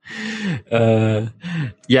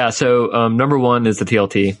 So number one is the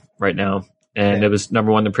TLT right now, and it was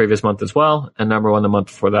number one the previous month as well, and number one the month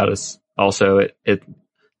before that is also it.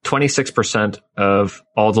 26% of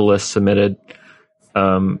all the lists submitted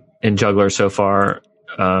in Juggler so far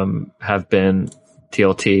have been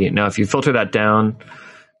TLT. Now, if you filter that down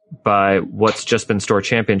by what's just been Store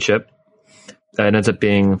Championship, it ends up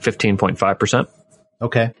being 15.5%.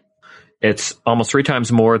 Okay. It's almost 3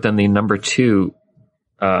 times more than the number 2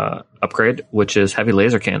 upgrade, which is Heavy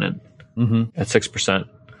Laser Cannon at 6%.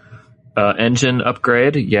 Engine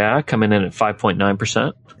upgrade, coming in at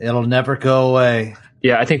 5.9%. It'll never go away.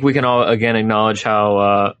 Yeah, I think we can all again acknowledge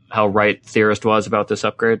how right Theorist was about this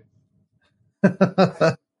upgrade.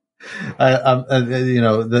 The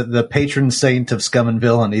patron saint of scum and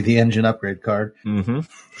villainy, the engine upgrade card,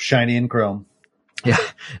 shiny and chrome. Yeah,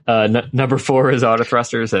 number 4 is auto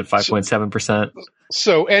thrusters at 5.7%.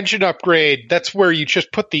 So engine upgrade, that's where you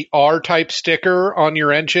just put the R-type sticker on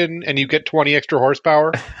your engine and you get 20 extra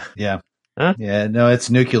horsepower. Yeah. Huh? Yeah, no, it's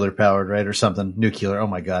nuclear powered, right? Or something. Nuclear. Oh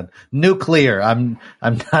my God. Nuclear. I'm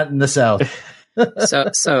not in the South.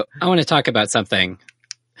 So I want to talk about something.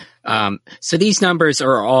 So these numbers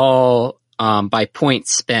are all by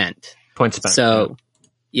points spent. So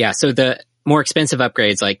the more expensive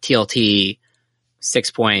upgrades like TLT,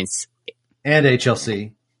 6 points. And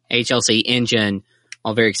HLC, engine,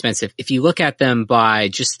 all very expensive. If you look at them by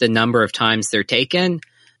just the number of times they're taken,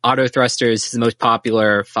 auto thrusters is the most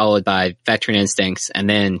popular, followed by Veteran Instincts, and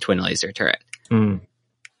then Twin Laser Turret.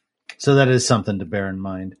 So that is something to bear in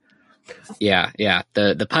mind. Yeah.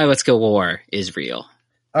 The pilot's galore is real.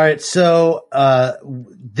 All right, so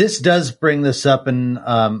this does bring this up, and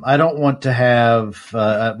I don't want to have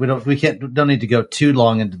don't need to go too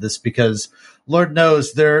long into this because Lord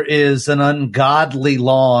knows there is an ungodly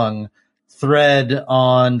long thread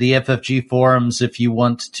on the FFG forums if you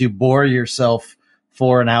want to bore yourself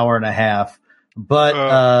for an hour and a half. But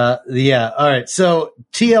all right. So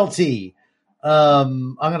TLT,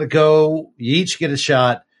 I'm going to go, you each get a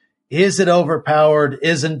shot. Is it overpowered?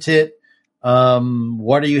 Isn't it?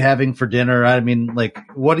 What are you having for dinner? I mean,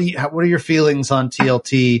 what are your feelings on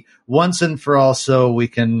TLT once and for all, so we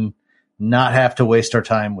can not have to waste our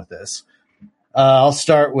time with this? I'll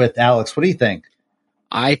start with Alex. What do you think?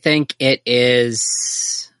 I think it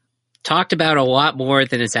is talked about a lot more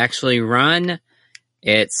than it's actually run.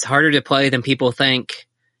 It's harder to play than people think,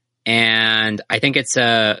 and I think it's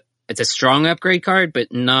a strong upgrade card, but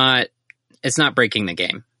it's not breaking the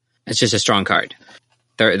game. It's just a strong card.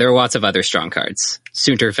 There are lots of other strong cards.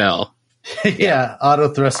 Sunterfell. Yeah, auto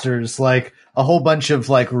thrusters, like a whole bunch of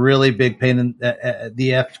really big pain in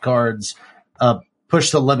the F cards.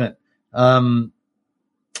 Push the limit. Lyle,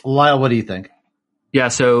 what do you think? Yeah,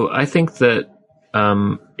 so I think that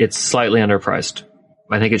it's slightly underpriced.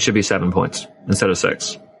 I think it should be 7 points instead of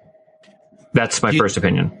 6. That's my first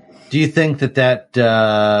opinion. Do you think that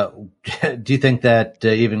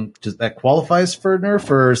even does that qualifies for a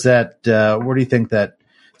nerf, or is that where do you think that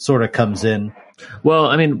sort of comes in? Well,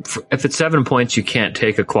 I mean, if it's 7 points, you can't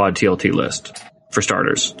take a quad TLT list for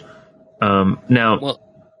starters.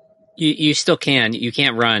 You still can. You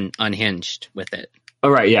can't run unhinged with it. Oh,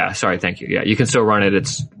 right. Yeah. Sorry. Thank you. Yeah. You can still run it.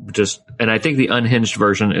 It's just, and I think the unhinged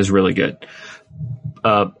version is really good.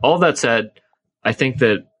 All that said, I think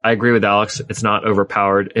that I agree with Alex. It's not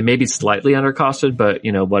overpowered. It may be slightly undercosted, but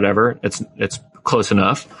whatever. It's close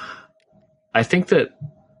enough. I think that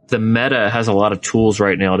the meta has a lot of tools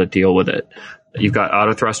right now to deal with it. You've got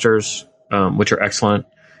auto thrusters, which are excellent.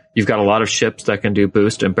 You've got a lot of ships that can do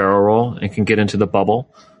boost and barrel roll and can get into the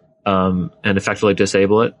bubble, and effectively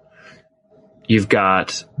disable it. You've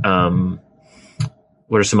got,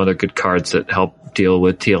 what are some other good cards that help deal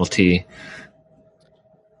with TLT?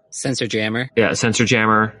 Sensor Jammer. Yeah, Sensor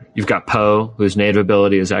Jammer. You've got Poe, whose native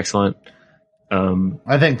ability is excellent.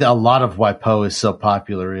 I think that a lot of why Poe is so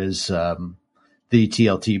popular is the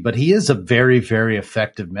TLT, but he is a very, very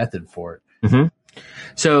effective method for it. Mm-hmm.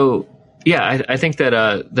 So, yeah, I think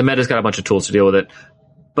that the meta's got a bunch of tools to deal with it.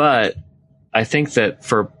 But I think that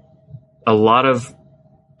for a lot of...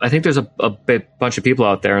 I think there's a bunch of people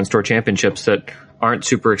out there in Store Championships that aren't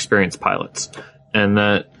super experienced pilots. And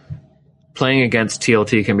that playing against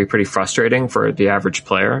TLT can be pretty frustrating for the average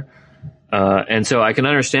player. And so I can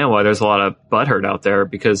understand why there's a lot of butthurt out there,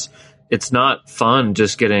 because it's not fun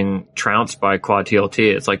just getting trounced by quad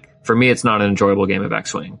TLT. It's like, for me, it's not an enjoyable game of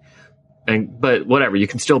X-Wing. But whatever, you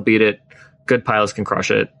can still beat it. Good pilots can crush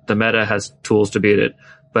it. The meta has tools to beat it.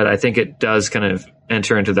 But I think it does kind of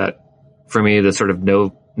enter into that, for me, the sort of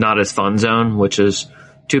not as fun zone, which is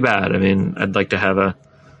too bad. I mean, I'd like to have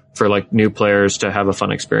for like new players to have a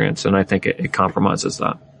fun experience. And I think it compromises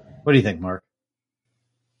that. What do you think, Mark?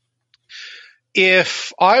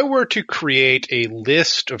 If I were to create a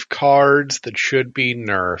list of cards that should be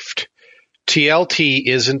nerfed, TLT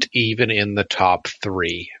isn't even in the top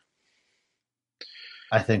 3.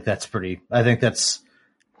 I think that's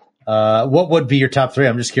what would be your top 3?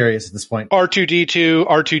 I'm just curious at this point. R2D2,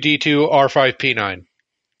 R5P9.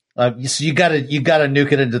 So you gotta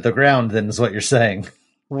nuke it into the ground, then, is what you're saying.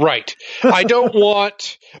 Right. I don't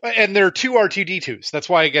want, and there are 2 R2D2s. That's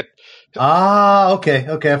why I get. Okay,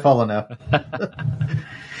 I follow now.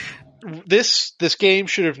 This game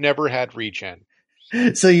should have never had regen.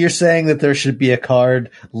 So you're saying that there should be a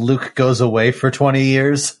card, Luke goes away for 20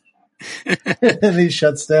 years? And he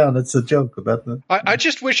shuts down. It's a joke about that. I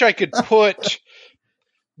just wish I could put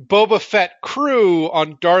Boba Fett crew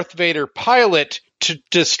on Darth Vader pilot to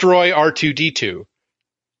destroy R2D2.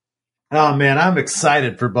 Oh man, I'm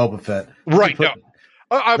excited for Boba Fett. Right. No,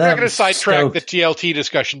 I'm not going to sidetrack the TLT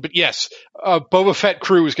discussion, but yes, Boba Fett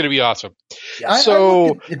crew is going to be awesome.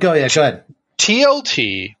 Go ahead.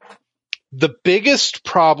 TLT, the biggest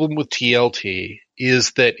problem with TLT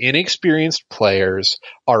is that inexperienced players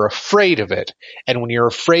are afraid of it. And when you're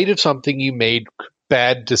afraid of something, you made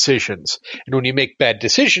bad decisions. And when you make bad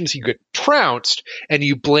decisions, you get trounced and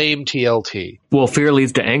you blame TLT. Well, fear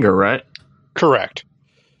leads to anger, right? Correct.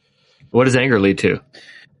 What does anger lead to?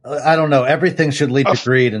 I don't know. Everything should lead to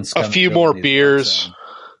greed and a few more beers.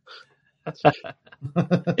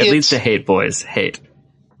 It leads to hate, boys. Hate.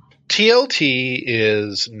 TLT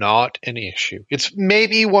is not an issue. It's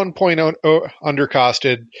maybe 1 point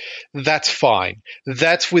undercosted. That's fine.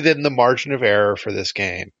 That's within the margin of error for this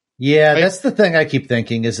game. Yeah, that's the thing I keep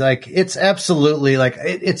thinking is like, it's absolutely like,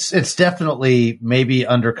 it's definitely maybe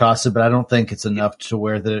undercosted, but I don't think it's enough to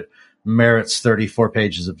where the merits 34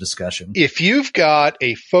 pages of discussion. If you've got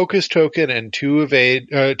a focus token and 2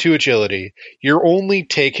 agility, you're only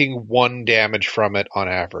taking 1 damage from it on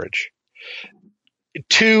average.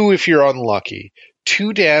 2 if you're unlucky.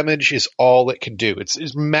 2 damage is all it can do.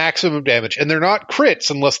 It's maximum damage. And they're not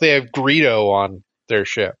crits unless they have Greedo on their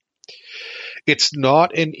ship. It's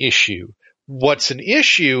not an issue. What's an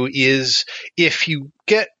issue is if you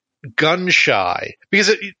get gun shy,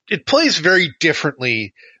 because it plays very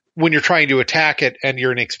differently when you're trying to attack it and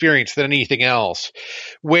you're inexperienced than anything else,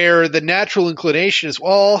 where the natural inclination is,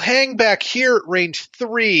 well, I'll hang back here at range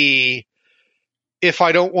 3 if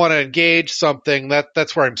I don't want to engage something.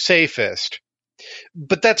 That's where I'm safest.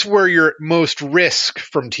 But that's where you're at most risk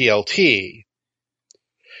from TLT.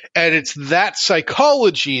 And it's that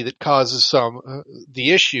psychology that causes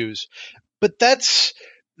the issues. But that's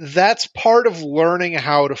part of learning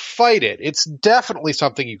how to fight it. It's definitely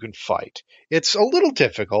something you can fight. It's a little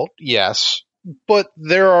difficult, yes, but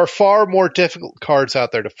there are far more difficult cards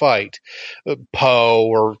out there to fight. Poe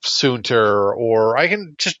or Soontir, or I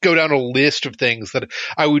can just go down a list of things that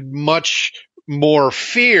I would much more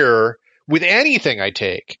fear with anything I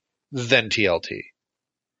take than TLT.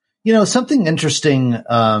 You know, something interesting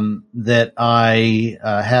that I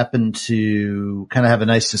happened to kind of have a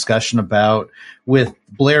nice discussion about with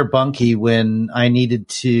Blair Bunky when I needed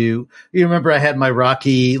to. You remember I had my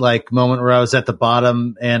Rocky like moment where I was at the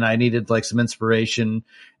bottom and I needed like some inspiration,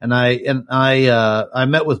 and I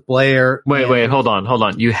met with Blair. Wait, hold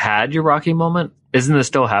on. You had your Rocky moment? Isn't this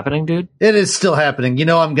still happening, dude? It is still happening.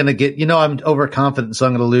 I'm overconfident, so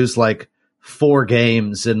I'm going to lose like 4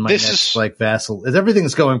 games in my next like Vassal.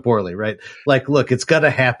 Everything's going poorly, right? Like, look, it's got to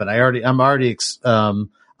happen. I'm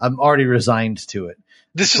already resigned to it.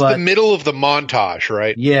 This is the middle of the montage,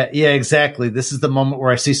 right? Yeah, exactly. This is the moment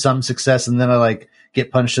where I see some success and then I like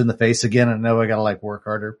get punched in the face again and I know I got to like work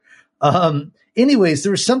harder. anyways,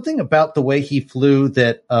 there was something about the way he flew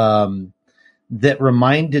that that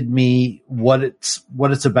reminded me what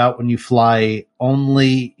it's about when you fly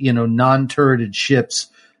only, non-turreted ships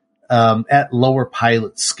at lower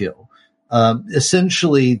pilot skill.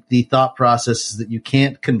 Essentially, the thought process is that you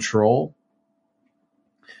can't control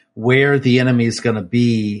where the enemy is going to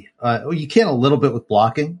be. You can a little bit with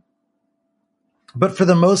blocking, but for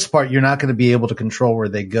the most part, you're not going to be able to control where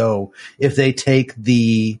they go if they take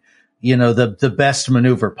the best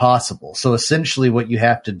maneuver possible. So essentially what you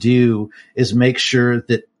have to do is make sure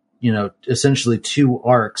that, essentially two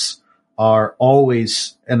arcs are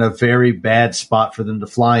always in a very bad spot for them to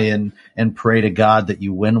fly in and pray to God that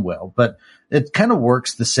you win well. But it kind of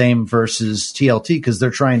works the same versus TLT because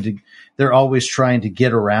they're always trying to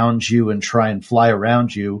get around you and try and fly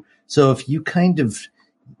around you. So if you kind of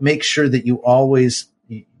make sure that you always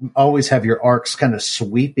have your arcs kind of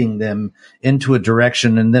sweeping them into a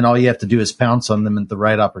direction, and then all you have to do is pounce on them at the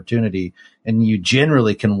right opportunity, and you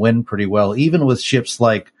generally can win pretty well, even with ships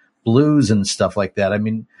like Blues and stuff like that. I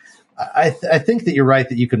mean, I think that you're right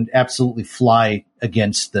that you can absolutely fly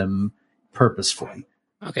against them purposefully.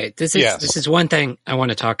 Okay, this is one thing I want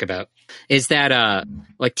to talk about, is that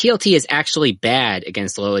like TLT is actually bad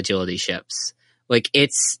against low agility ships. Like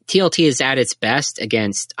TLT is at its best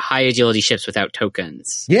against high agility ships without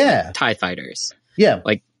tokens. Yeah. TIE fighters. Yeah.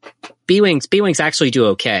 Like B-Wings actually do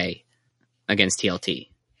okay against TLT.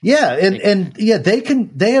 Yeah. And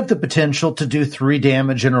they have the potential to do 3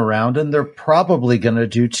 damage in a round, and they're probably going to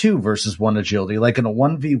do 2 versus 1 agility. Like in a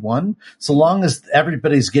 1v1, so long as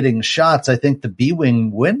everybody's getting shots, I think the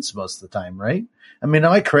B-Wing wins most of the time, right? I mean,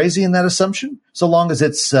 am I crazy in that assumption? So long as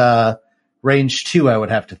it's range 2, I would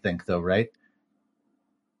have to think though, right?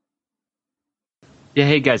 Yeah,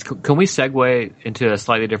 hey guys, can we segue into a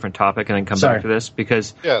slightly different topic and then come back to this?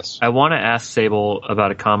 Because I want to ask Sable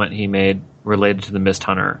about a comment he made related to the Mist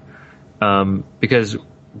Hunter. Because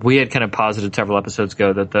we had kind of posited several episodes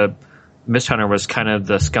ago that the Mist Hunter was kind of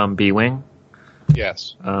the scum B-Wing.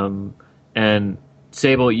 Yes. And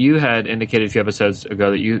Sable, you had indicated a few episodes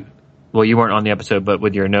ago that you weren't on the episode, but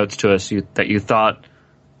with your notes to us, that you thought,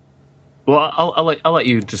 well, I'll let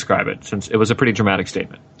you describe it since it was a pretty dramatic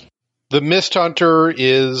statement. The Mist Hunter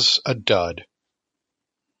is a dud.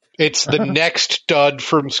 It's the next dud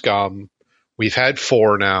from Scum. We've had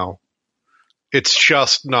 4 now. It's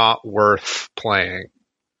just not worth playing.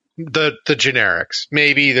 The generics.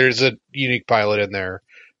 Maybe there's a unique pilot in there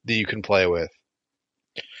that you can play with.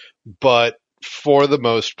 But for the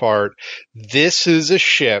most part, this is a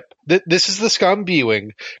ship. This is the Scum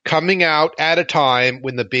B-Wing coming out at a time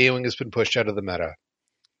when the B-Wing has been pushed out of the meta.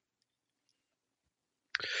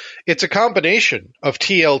 It's a combination of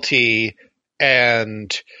TLT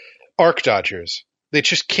and Arc Dodgers. They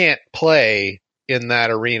just can't play in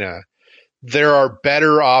that arena. There are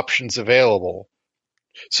better options available.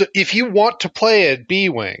 So if you want to play a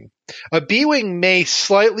B-Wing may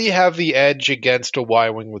slightly have the edge against a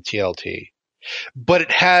Y-Wing with TLT. But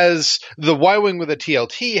the Y-Wing with a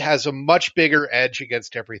TLT has a much bigger edge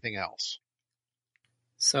against everything else.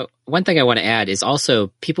 So one thing I want to add is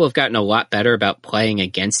also people have gotten a lot better about playing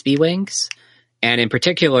against B-Wings, and in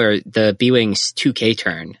particular the B-Wings 2K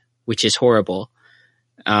turn, which is horrible.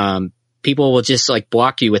 People will just like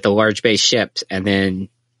block you with a large base ship, and then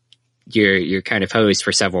you're kind of hosed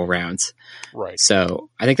for several rounds. Right.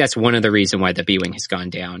 So I think that's one of the reasons why the B-Wing has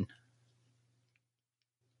gone down.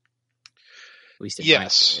 At least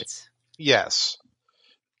Yes.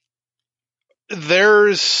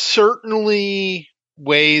 There's certainly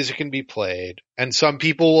ways it can be played, and some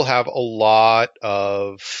people will have a lot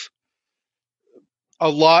of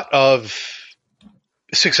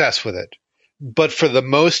success with it. But for the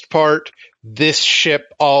most part, this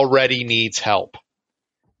ship already needs help.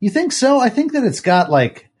 You think so? I think that it's got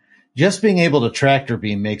just being able to tractor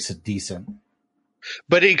beam makes it decent.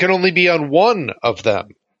 But it can only be on one of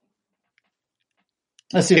them.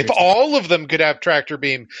 If all of them could have tractor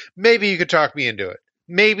beam, maybe you could talk me into it.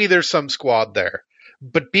 Maybe there's some squad there.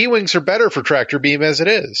 But B-Wings are better for tractor beam as it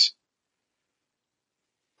is.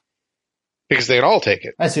 Because they can all take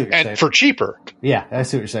it. I see what you're saying. And for cheaper. Yeah, I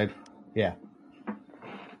see what you're saying. Yeah.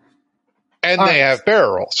 And all they have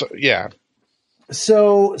barrel, so yeah.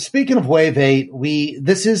 So speaking of Wave 8,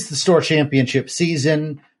 this is the Store Championship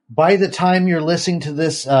season. By the time you're listening to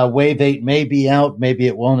this, Wave 8 may be out, maybe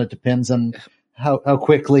it won't. It depends on how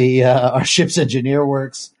quickly our ship's engineer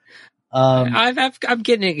works. I'm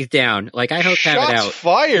getting it down. Like I hope to have it out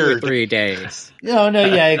fired. 2 or 3 days. No,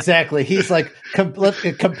 yeah, exactly. He's like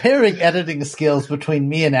comparing editing skills between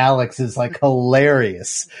me and Alex is like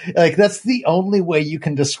hilarious. Like that's the only way you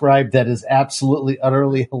can describe that is absolutely,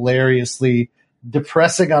 utterly, hilariously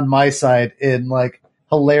depressing on my side and like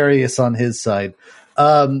hilarious on his side.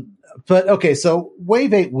 But okay, so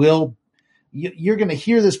Wave 8 you're going to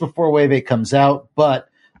hear this before Wave 8 comes out, but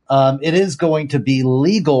it is going to be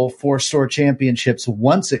legal for Store Championships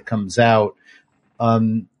once it comes out.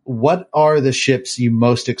 What are the ships you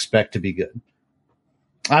most expect to be good?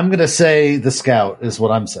 I'm going to say the Scout is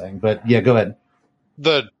what I'm saying, but yeah, go ahead.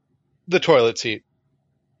 The toilet seat.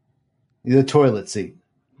 The toilet seat.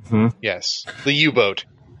 Mm-hmm. Yes. The U-boat.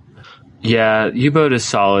 Yeah, U-boat is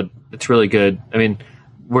solid. It's really good. I mean,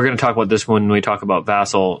 we're going to talk about this when we talk about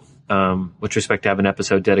Vassal, which we expect to have an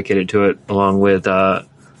episode dedicated to it, along with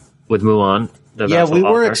Muon. Yeah, we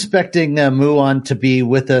were expecting Muon to be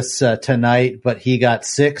with us tonight, but he got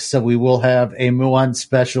sick, so we will have a Muon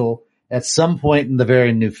special at some point in the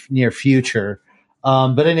very near future.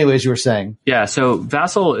 But anyways, you were saying. Yeah, so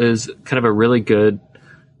Vassal is kind of a really good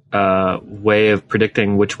way of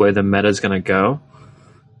predicting which way the meta is going to go.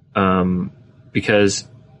 Because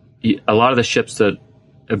a lot of the ships that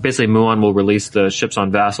basically Muon will release the ships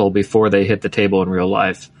on Vassal before they hit the table in real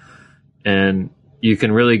life. And you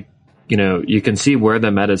can really, you can see where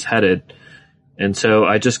the meta is headed. And so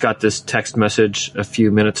I just got this text message a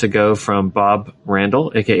few minutes ago from Bob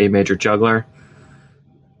Randall, aka Major Juggler.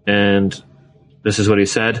 And this is what he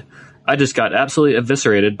said. I just got absolutely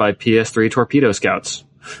eviscerated by PS3 torpedo scouts.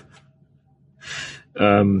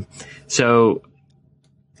 So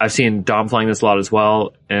I've seen Dom playing this a lot as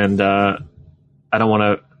well, and I don't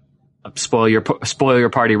want to spoil your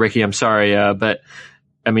party, Ricky. I'm sorry, but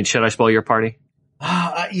I mean, should I spoil your party?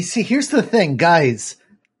 You see, here's the thing, guys.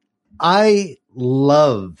 I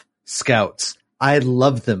love scouts. I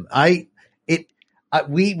love them.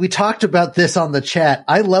 We talked about this on the chat.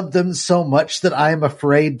 I love them so much that I am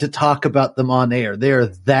afraid to talk about them on air. They are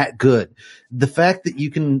that good. The fact that you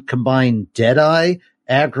can combine Deadeye,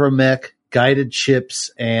 Agromech, guided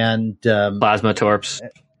ships, and Plasma Torps.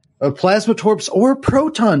 Plasma Torps or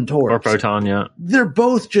Proton Torps. Or Proton, yeah. They're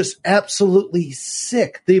both just absolutely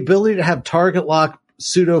sick. The ability to have target lock,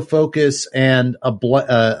 pseudo focus, and a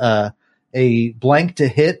blank to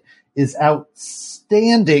hit is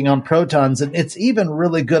outstanding on Protons, and it's even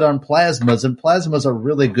really good on Plasmas, and Plasmas are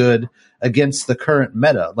really good against the current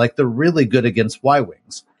meta. Like, they're really good against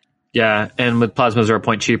Y-Wings. Yeah, and with Plasmas are a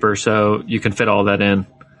point cheaper, so you can fit all that in.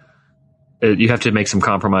 You have to make some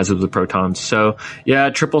compromises with Protons. So, yeah,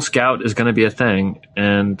 Triple Scout is going to be a thing,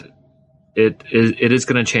 and it is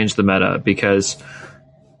going to change the meta, because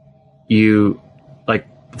you, like,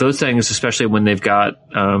 those things, especially when they've got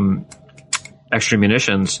extra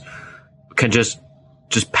munitions, can just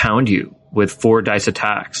pound you with 4 dice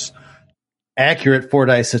attacks. Accurate 4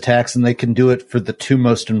 dice attacks, and they can do it for the 2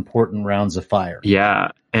 most important rounds of fire.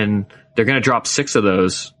 Yeah, and they're going to drop 6 of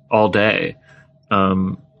those all day.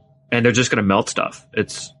 And they're just going to melt stuff.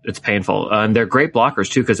 It's painful. And they're great blockers,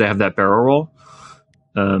 too, because they have that barrel roll.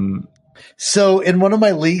 So in one of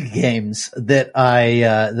my league games that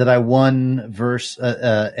I won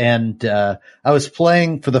and I was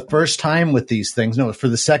playing for the first time with these things. No, for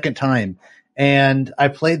the second time. And I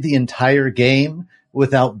played the entire game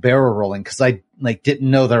without barrel rolling because I didn't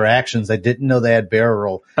know their actions. I didn't know they had barrel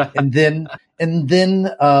roll. And then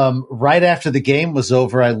right after the game was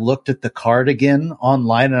over, I looked at the card again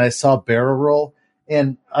online and I saw barrel roll.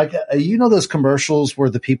 And those commercials where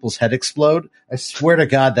the people's head explode? I swear to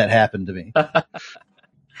God that happened to me.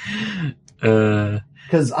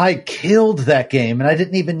 Because I killed that game and I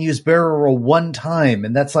didn't even use barrel roll one time.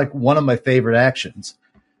 And that's like one of my favorite actions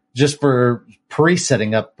just for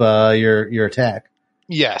pre-setting up your attack.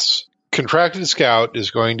 Yes. Contracted Scout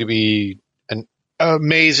is going to be an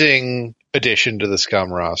amazing addition to the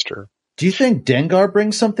Scum roster. Do you think Dengar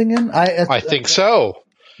brings something in? I think so.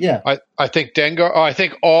 Yeah. I think Dengar, I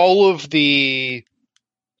think all of the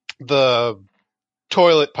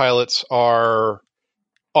toilet pilots are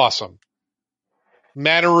awesome.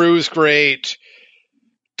 Manaroo's great.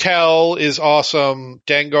 Tell is awesome.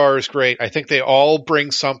 Dengar is great. I think they all bring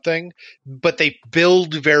something, but they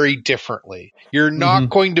build very differently. You're not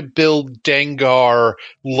going to build Dengar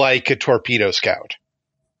like a torpedo scout.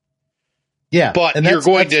 Yeah, but and you're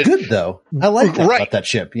going to good though. I like that about that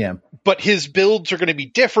ship. Yeah, but his builds are going to be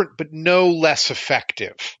different, but no less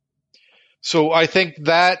effective. So I think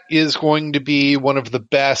that is going to be one of the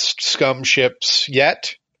best Scum ships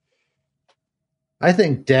yet. I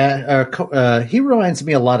think he reminds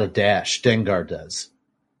me a lot of Dash. Dengar does.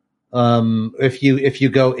 If you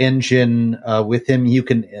go engine with him, you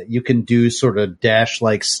can do sort of Dash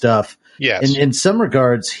like stuff. Yes. And in some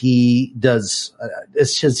regards, he does.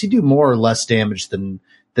 Does he do more or less damage than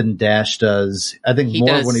Dash does? I think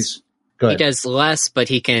more when he's. Go He ahead. does less, but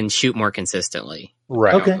he can shoot more consistently.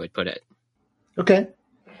 Right. Okay. I would put it. Okay.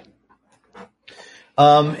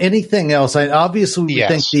 Anything else? Obviously we Yes.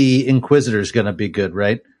 think the Inquisitor is going to be good,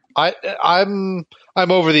 right? I'm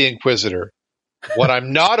over the Inquisitor. What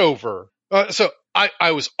I'm not over.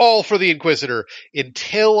 I was all for the Inquisitor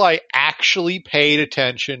until I actually paid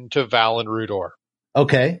attention to Valen Rudor.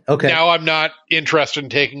 Okay. Now I'm not interested in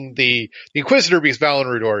taking the Inquisitor because Valen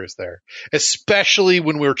Rudor is there. Especially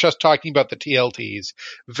when we were just talking about the TLTs.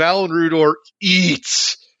 Valen Rudor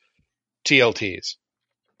eats TLTs.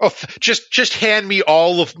 Oh, just hand me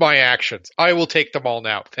all of my actions. I will take them all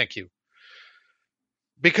now. Thank you.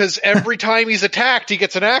 Because every time he's attacked, he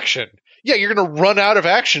gets an action. Yeah, you're going to run out of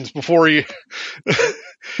actions before you.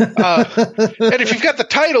 And if you've got the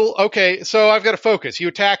title, okay, so I've got to focus. You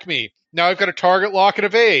attack me. Now I've got to target, lock, and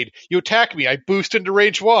evade. You attack me. I boost into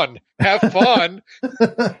range 1. Have fun.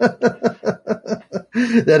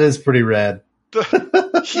 That is pretty rad.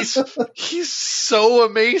 He's so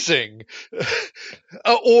amazing.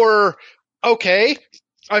 Or, okay,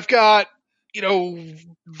 I've got,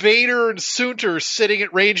 Vader and Soontir sitting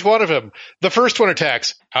at range 1 of him. The first one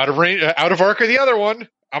attacks. Out of arc of the other one.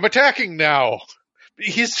 I'm attacking now.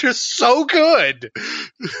 He's just so good.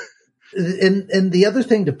 And the other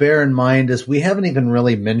thing to bear in mind is we haven't even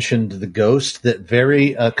really mentioned the Ghost that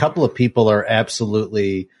a couple of people are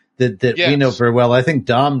absolutely that Yes. we know very well. I think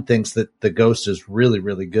Dom thinks that the Ghost is really,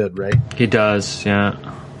 really good, right? He does, yeah.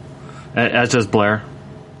 As does Blair.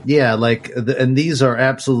 Yeah, and these are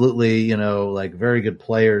absolutely, very good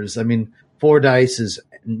players. I mean, 4 dice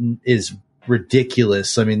is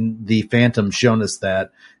ridiculous. I mean, the Phantom's shown us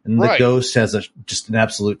that, and the Right. Ghost has just an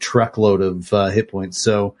absolute truckload of hit points.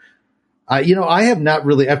 So, I have not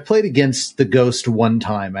really. I've played against the Ghost one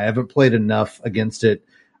time. I haven't played enough against it.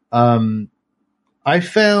 I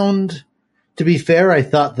found, to be fair, I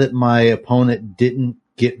thought that my opponent didn't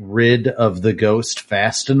get rid of the Ghost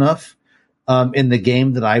fast enough. In the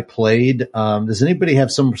game that I played, does anybody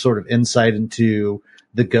have some sort of insight into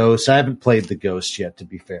the Ghost? I haven't played the Ghost yet, to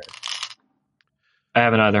be fair. I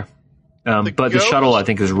haven't either. But the Ghost- shuttle, I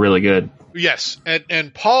think, is really good. Yes,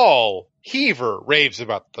 and Paul Heaver raves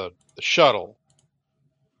about the shuttle.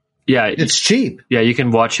 Yeah, It's cheap. yeah, you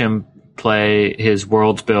can watch him play his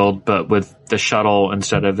Worlds build, but with the shuttle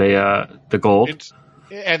instead of the gold.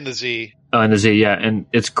 And the Z. And the Z, yeah, and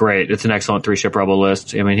it's great. It's an excellent 3-ship rebel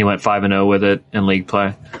list. I mean, he went 5-0 with it in league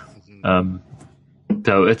play. So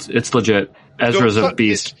it's legit. Ezra's a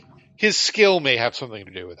beast. His skill may have something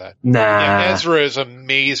to do with that. Nah. Yeah, Ezra is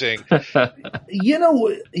amazing. As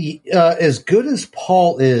good as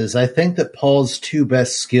Paul is, I think that Paul's 2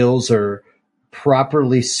 best skills are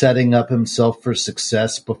properly setting up himself for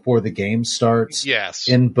success before the game starts. Yes.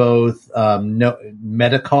 In both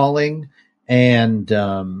meta calling and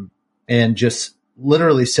just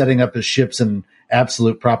literally setting up his ships in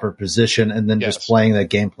absolute proper position and then just playing that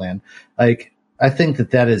game plan. I think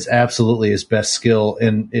that is absolutely his best skill,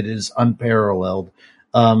 and it is unparalleled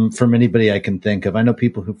from anybody I can think of. I know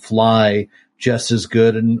people who fly just as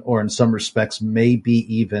good, or in some respects,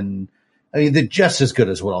 maybe even. I mean, they're just as good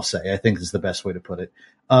as what I'll say. I think is the best way to put it.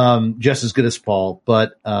 Just as good as Paul,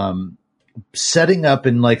 but setting up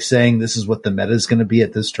and saying this is what the meta is going to be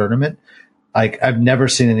at this tournament. I've never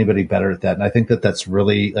seen anybody better at that, and I think that that's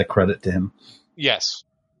really a credit to him. Yes.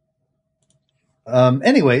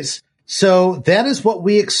 Anyways, so that is what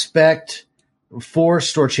we expect for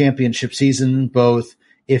Store Championship season, both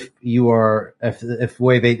if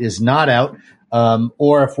Wave 8 is not out,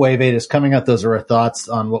 or if Wave 8 is coming out. Those are our thoughts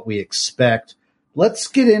on what we expect. Let's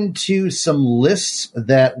get into some lists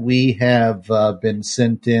that we have been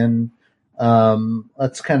sent in.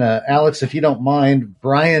 Let's Alex, if you don't mind,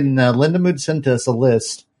 Brian Lindemood sent us a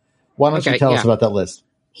list. Why don't you tell us about that list?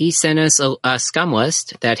 He sent us a scum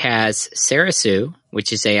list that has Sarasu,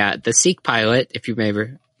 which is the Seek pilot, if you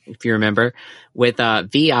remember, with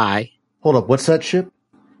VI. Hold up, what's that ship?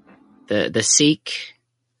 The Seek.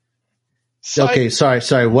 Okay,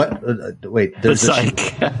 sorry. What? Wait, there's the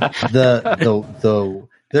Psych.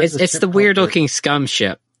 It's the weird looking scum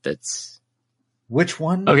ship. That's which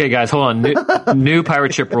one? Okay, guys, hold on. New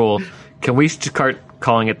pirate ship rule. Can we start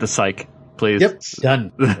calling it the Psych, please? Yep,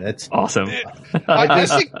 done. That's awesome. I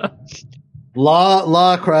think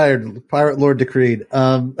law cried, pirate lord decreed.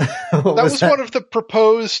 that was one of the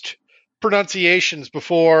proposed pronunciations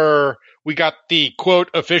before we got the quote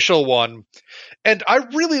official one, and I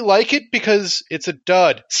really like it because it's a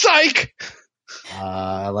dud. Psych.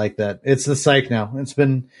 I like that. It's the Psych now. It's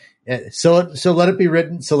been so let it be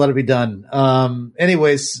written. So let it be done.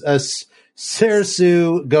 Anyways,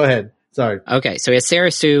 Sarasu, go ahead. Sorry. Okay, so he has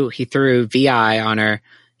Sarasu. He threw VI on her.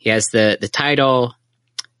 He has the title,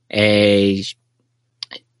 a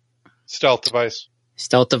Stealth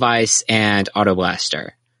device, and auto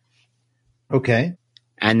blaster. Okay.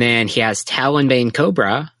 And then he has Talonbane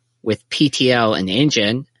Cobra with PTL and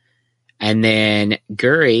engine, and then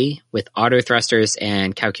Guri with auto thrusters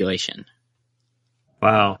and calculation.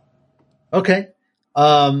 Wow. Okay.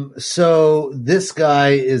 So this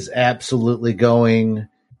guy is absolutely going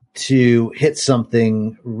to hit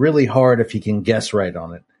something really hard if he can guess right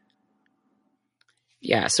on it.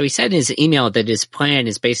 Yeah, so he said in his email that his plan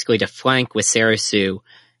is basically to flank with Sarasu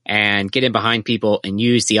and get in behind people and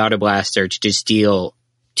use the auto blaster to just deal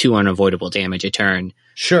 2 unavoidable damage a turn.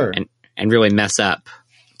 Sure. And really mess up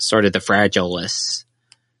sort of the fragile lists.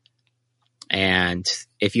 And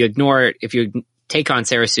if you take on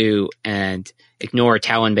Sarasu and ignore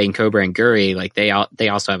Talonbane, Cobra, and Guri, like they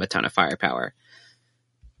also have a ton of firepower.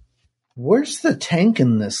 Where's the tank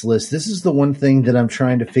in this list? This is the one thing that I'm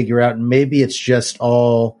trying to figure out, and maybe it's just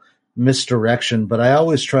all misdirection, but I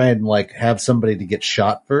always try and like have somebody to get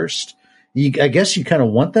shot first. I guess you kind of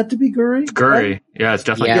want that to be Guri? Guri. Right? Yeah, it's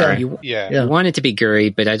definitely Guri. You want it to be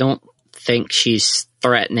Guri, but I don't think she's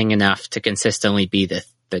threatening enough to consistently be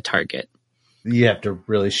the target. You have to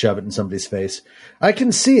really shove it in somebody's face. I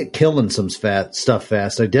can see it killing some stuff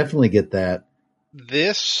fast. I definitely get that.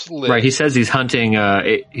 This list, right? He says he's hunting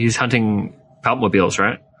Palpmobiles,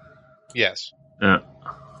 right? Yes. Yeah.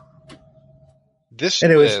 This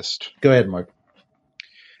Anyways, list, go ahead, Mark,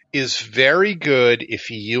 is very good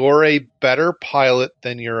if you're a better pilot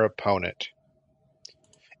than your opponent.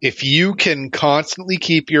 If you can constantly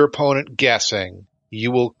keep your opponent guessing,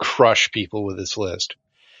 you will crush people with this list.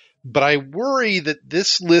 But I worry that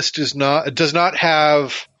this list does not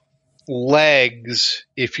have legs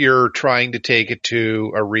if you're trying to take it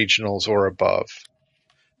to a regionals or above.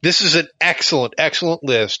 This is an excellent, excellent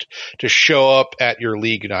list to show up at your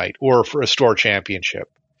league night or for a store championship.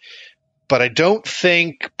 But I don't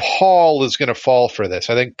think Paul is going to fall for this.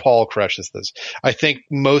 I think Paul crushes this. I think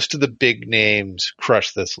most of the big names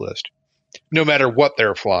crush this list, no matter what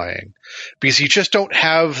they're flying, because you just don't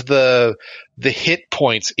have the hit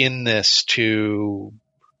points in this to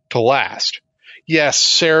last. Yes,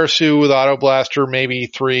 Sarasu with Auto Blaster, maybe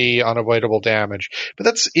 3 unavoidable damage. But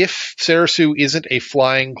that's if Sarasu isn't a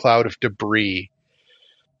flying cloud of debris.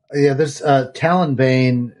 Yeah, there's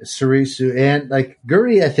Talonbane, Sarasu, and like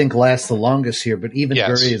Guri I think lasts the longest here, but even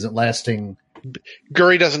Guri isn't lasting.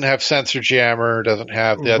 Guri doesn't have Sensor Jammer, doesn't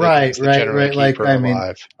have the other things that generate right. Keeper Like,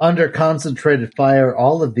 alive. Under concentrated fire,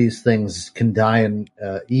 all of these things can die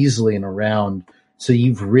easily in a round. So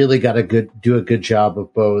you've really got to do a good job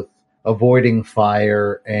of both avoiding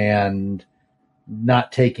fire and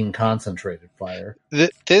not taking concentrated fire.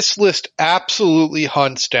 This list absolutely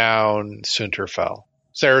hunts down Sunterfell.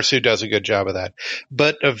 Sarasu does a good job of that.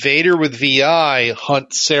 But a Vader with VI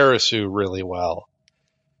hunts Sarasu really well.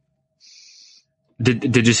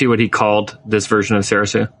 Did you see what he called this version of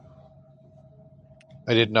Sarasu?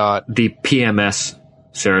 I did not. The PMS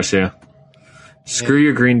Sarasu. Screw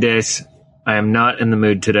your Green Days. I am not in the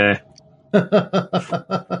mood today.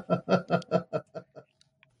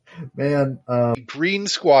 Man, Green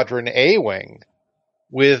Squadron A-Wing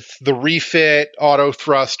with the refit, auto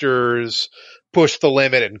thrusters, push the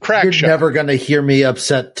limit, and crack shot. You're never going to hear me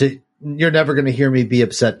be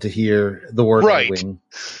upset to hear the word A-Wing.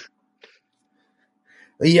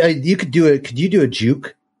 Yeah, you could do it. Could you do a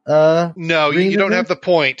juke? No, you don't have the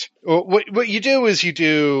point. What you do is you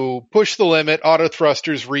do push the limit, auto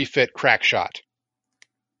thrusters, refit, crack shot.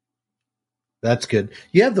 That's good.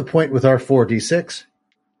 You have the point with R4D6.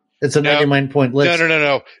 It's a 99-point list.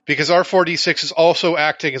 No. Because R4D6 is also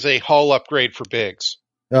acting as a hull upgrade for Biggs.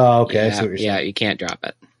 Oh, okay. I see what you're saying. Yeah, you can't drop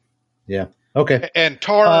it. Yeah. Okay. And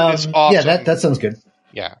Tarn is awesome. Yeah, that sounds good.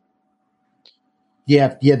 Yeah.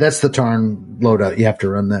 Yeah, that's the Tarn loadout. You have to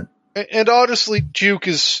run that. And honestly, Juke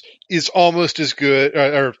is almost as good,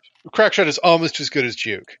 or Crackshot is almost as good as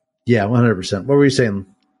Juke. Yeah, 100%. What were you saying?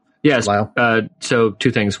 Yes. Lyle? So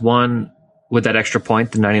 2 things. One, with that extra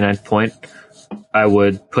point, the 99th point, I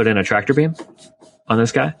would put in a tractor beam on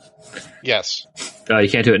this guy. Yes. You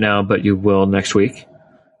can't do it now, but you will next week.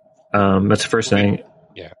 That's the first thing.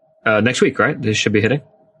 Yeah. Next week, right? This should be hitting.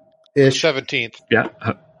 17th. Yeah.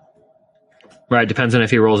 Right. Depends on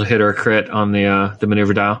if he rolls a hit or a crit on the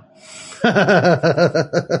maneuver dial.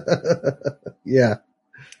 Yeah.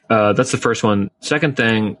 That's the first one. Second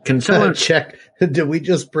thing, can someone check? Did we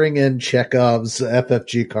just bring in Chekhov's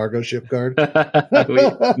FFG cargo ship guard?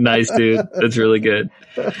 Nice, dude. That's really good.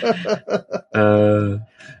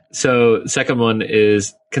 So second one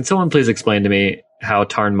is, can someone please explain to me how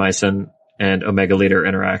Tarn Mycen and Omega Leader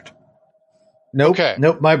interact? Nope. Okay.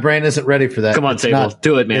 Nope. My brain isn't ready for that. Come on, It's Sable. not-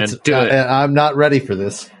 Do it, man. Do it. I'm not ready for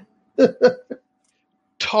this.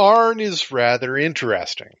 Tarn is rather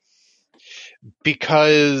interesting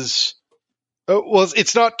because,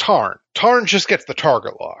 it's not Tarn. Tarn just gets the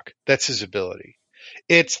target lock. That's his ability.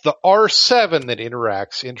 It's the R7 that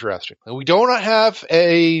interacts interestingly. We don't have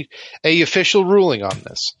a official ruling on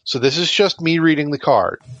this, so this is just me reading the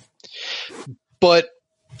card. But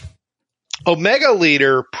Omega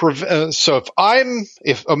Leader, so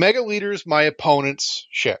if Omega Leader is my opponent's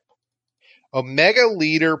ship, Omega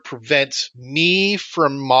Leader prevents me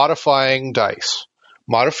from modifying dice.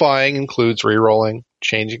 Modifying includes rerolling,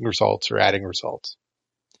 changing results, or adding results.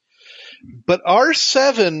 But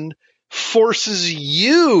R7 forces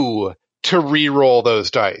you to reroll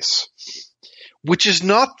those dice, which is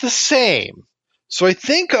not the same. So I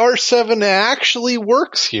think R7 actually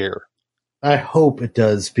works here. I hope it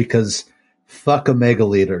does, because fuck Omega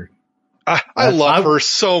Leader. I love her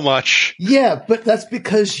so much. Yeah, but that's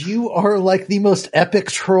because you are like the most epic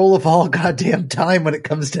troll of all goddamn time when it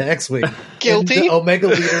comes to X-Wing. Guilty. And the Omega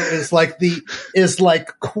Leader is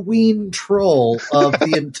like queen troll of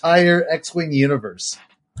the entire X-Wing universe.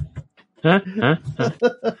 Yeah,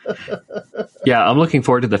 I'm looking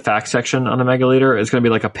forward to the fact section on Omega Leader. It's going to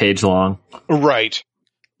be like a page long. Right.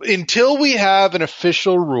 Until we have an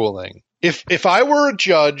official ruling. If I were a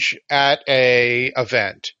judge at a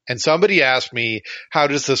event and somebody asked me, how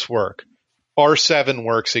does this work? R7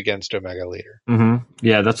 works against Omega Leader. Mm-hmm.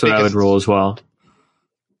 Yeah, that's what I would rule as well.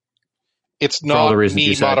 It's For all not the reasons me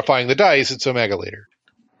you said. modifying the dice, it's Omega Leader.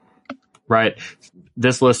 Right.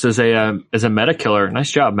 This list is a meta killer.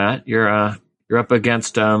 Nice job, Matt. You're up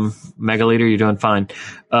against Mega Leader. You're doing fine.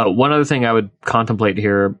 One other thing I would contemplate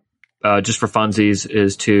here, just for funsies,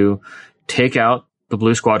 is to take out the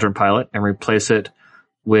Blue Squadron pilot and replace it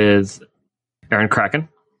with Aaron Kraken.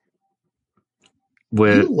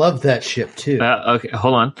 You love that ship too. Okay,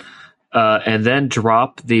 hold on. And then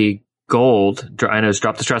drop the gold. I know,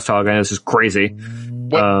 drop the Stress Hog. I know this is crazy.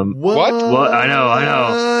 What? I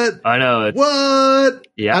know. It's, What?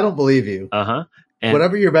 Yeah. I don't believe you. Uh-huh. And,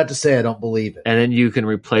 Whatever you're about to say, I don't believe it. and then you can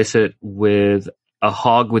replace it with a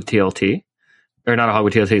hog with TLT. Or not a hog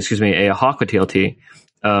with TLT, excuse me, a hawk with TLT.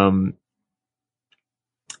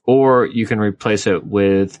 Or you can replace it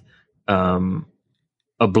with a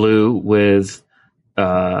blue with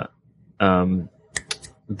the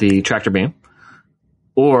tractor beam.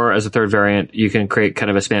 Or as a third variant, you can create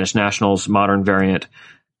kind of a Spanish Nationals modern variant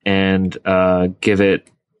and give it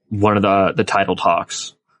one of the titled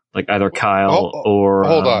hawks, like either Kyle or...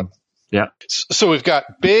 Hold on. Yeah. So we've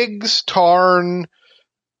got Biggs, Tarn,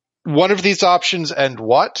 one of these options, and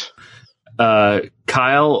what?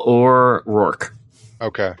 Kyle or Rourke.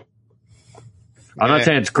 Okay. I'm not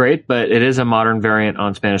saying it's great, but it is a modern variant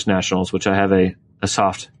on Spanish Nationals, which I have a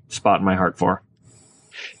soft spot in my heart for.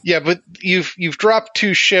 Yeah, but you've dropped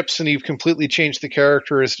two ships and you've completely changed the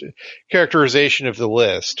characterization of the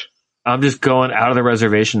list. I'm just going out of the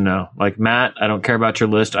reservation now. Like, Matt, I don't care about your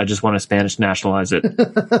list. I just want to Spanish nationalize it.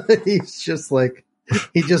 He's just like,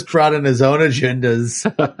 he just brought in his own agendas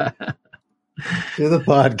to the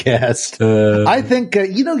podcast. I think,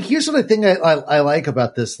 here's what I think I like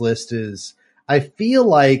about this list is I feel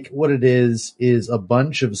like what it is a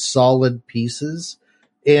bunch of solid pieces.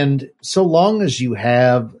 And so long as you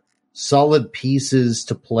have solid pieces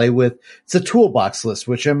to play with, it's a toolbox list,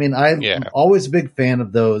 which I'm always a big fan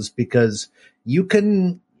of those because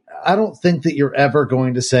I don't think that you're ever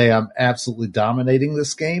going to say I'm absolutely dominating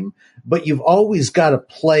this game, but you've always got to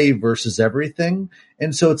play versus everything.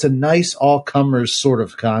 And so it's a nice all-comers sort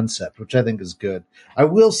of concept, which I think is good. I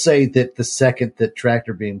will say that the second that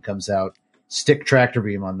Tractor Beam comes out, stick Tractor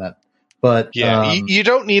Beam on that. But yeah, you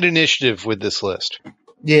don't need initiative with this list.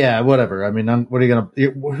 Yeah, whatever. I mean, what are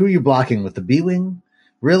you who are you blocking with the B-Wing?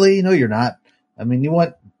 Really? No, you're not. I mean, you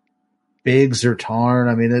want Biggs or Tarn.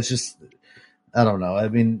 I mean, it's just, I don't know. I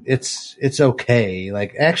mean, it's okay.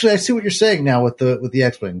 Like, actually, I see what you're saying now with the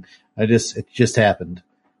X-Wing. It just happened.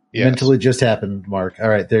 Yes. Mentally just happened, Mark. All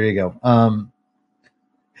right, there you go.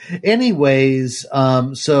 Anyways,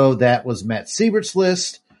 so that was Matt Siebert's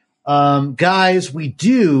list. Guys, we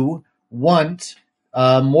do want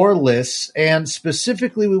more lists, and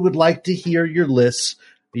specifically we would like to hear your lists,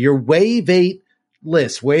 your Wave 8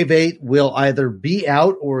 list. Wave 8 will either be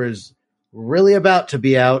out or is really about to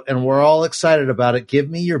be out, and we're all excited about it. Give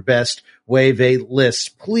me your best Wave 8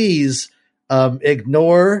 list. Please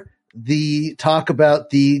ignore the talk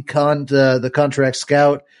about the Contract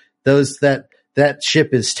Scout. That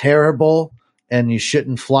ship is terrible, and you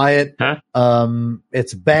shouldn't fly it. Huh?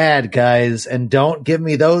 It's bad, guys, and don't give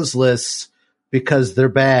me those lists because they're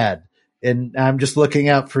bad. and I'm just looking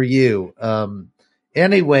out for you.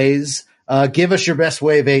 Anyways, give us your best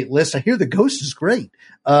Wave 8 list. I hear the Ghost is great.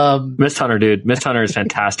 Mist Hunter, dude. Mist Hunter is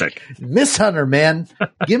fantastic. Mist Hunter, man.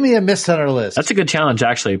 Give me a Mist Hunter list. That's a good challenge,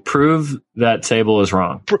 actually. Prove that Sable is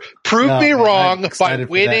wrong. Prove me wrong by excited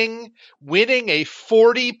for winning a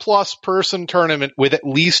 40-plus person tournament with at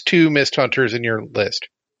least 2 Mist Hunters in your list.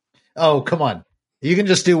 Oh, come on. You can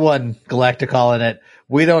just do one Galactic Holonet.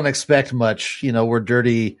 We don't expect much. We're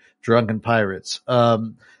dirty, drunken pirates.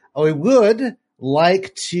 We would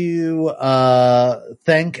like to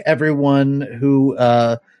thank everyone who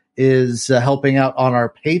is helping out on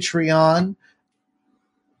our Patreon.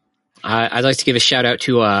 I'd like to give a shout out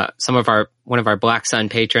to one of our Black Sun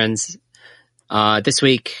patrons this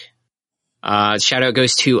week. Shout out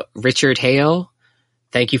goes to Richard Hale.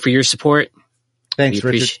 Thank you for your support. Thanks,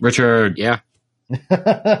 Richard. Richard. Yeah.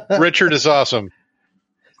 Richard is awesome.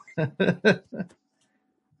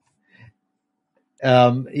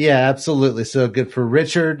 Yeah, absolutely. So good for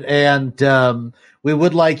Richard. And we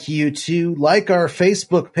would like you to like our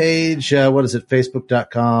Facebook page. What is it?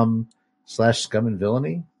 Facebook.com/Scum and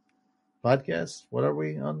Villainy podcast. What are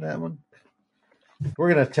we on that one?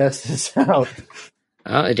 We're going to test this out.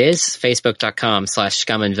 It is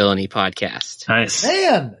Facebook.com/Scum and Villainy podcast. Nice.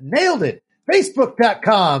 Man, nailed it.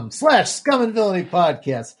 Facebook.com/Scum and Villainy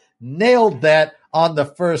podcast. Nailed that on the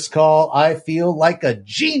first call. I feel like a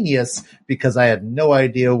genius because I had no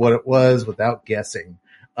idea what it was without guessing.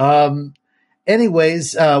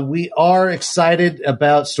 Anyways, we are excited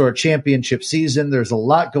about Store Championship season. There's a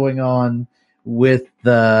lot going on with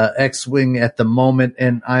the X-Wing at the moment,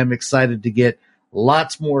 and I'm excited to get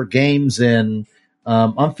lots more games in.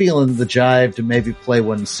 I'm feeling the jive to maybe play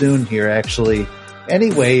one soon here, actually.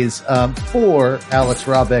 Anyways, for Alex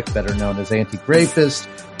Robeck, better known as Anti-Grapist,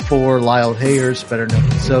 for Lyle Hayers, better known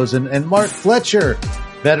as Sozin, and Mark Fletcher,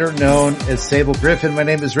 better known as Sable Griffin. My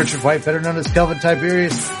name is Richard White, better known as Kelvin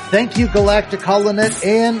Tiberius. Thank you, Galactic Holonet,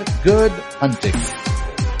 and good hunting.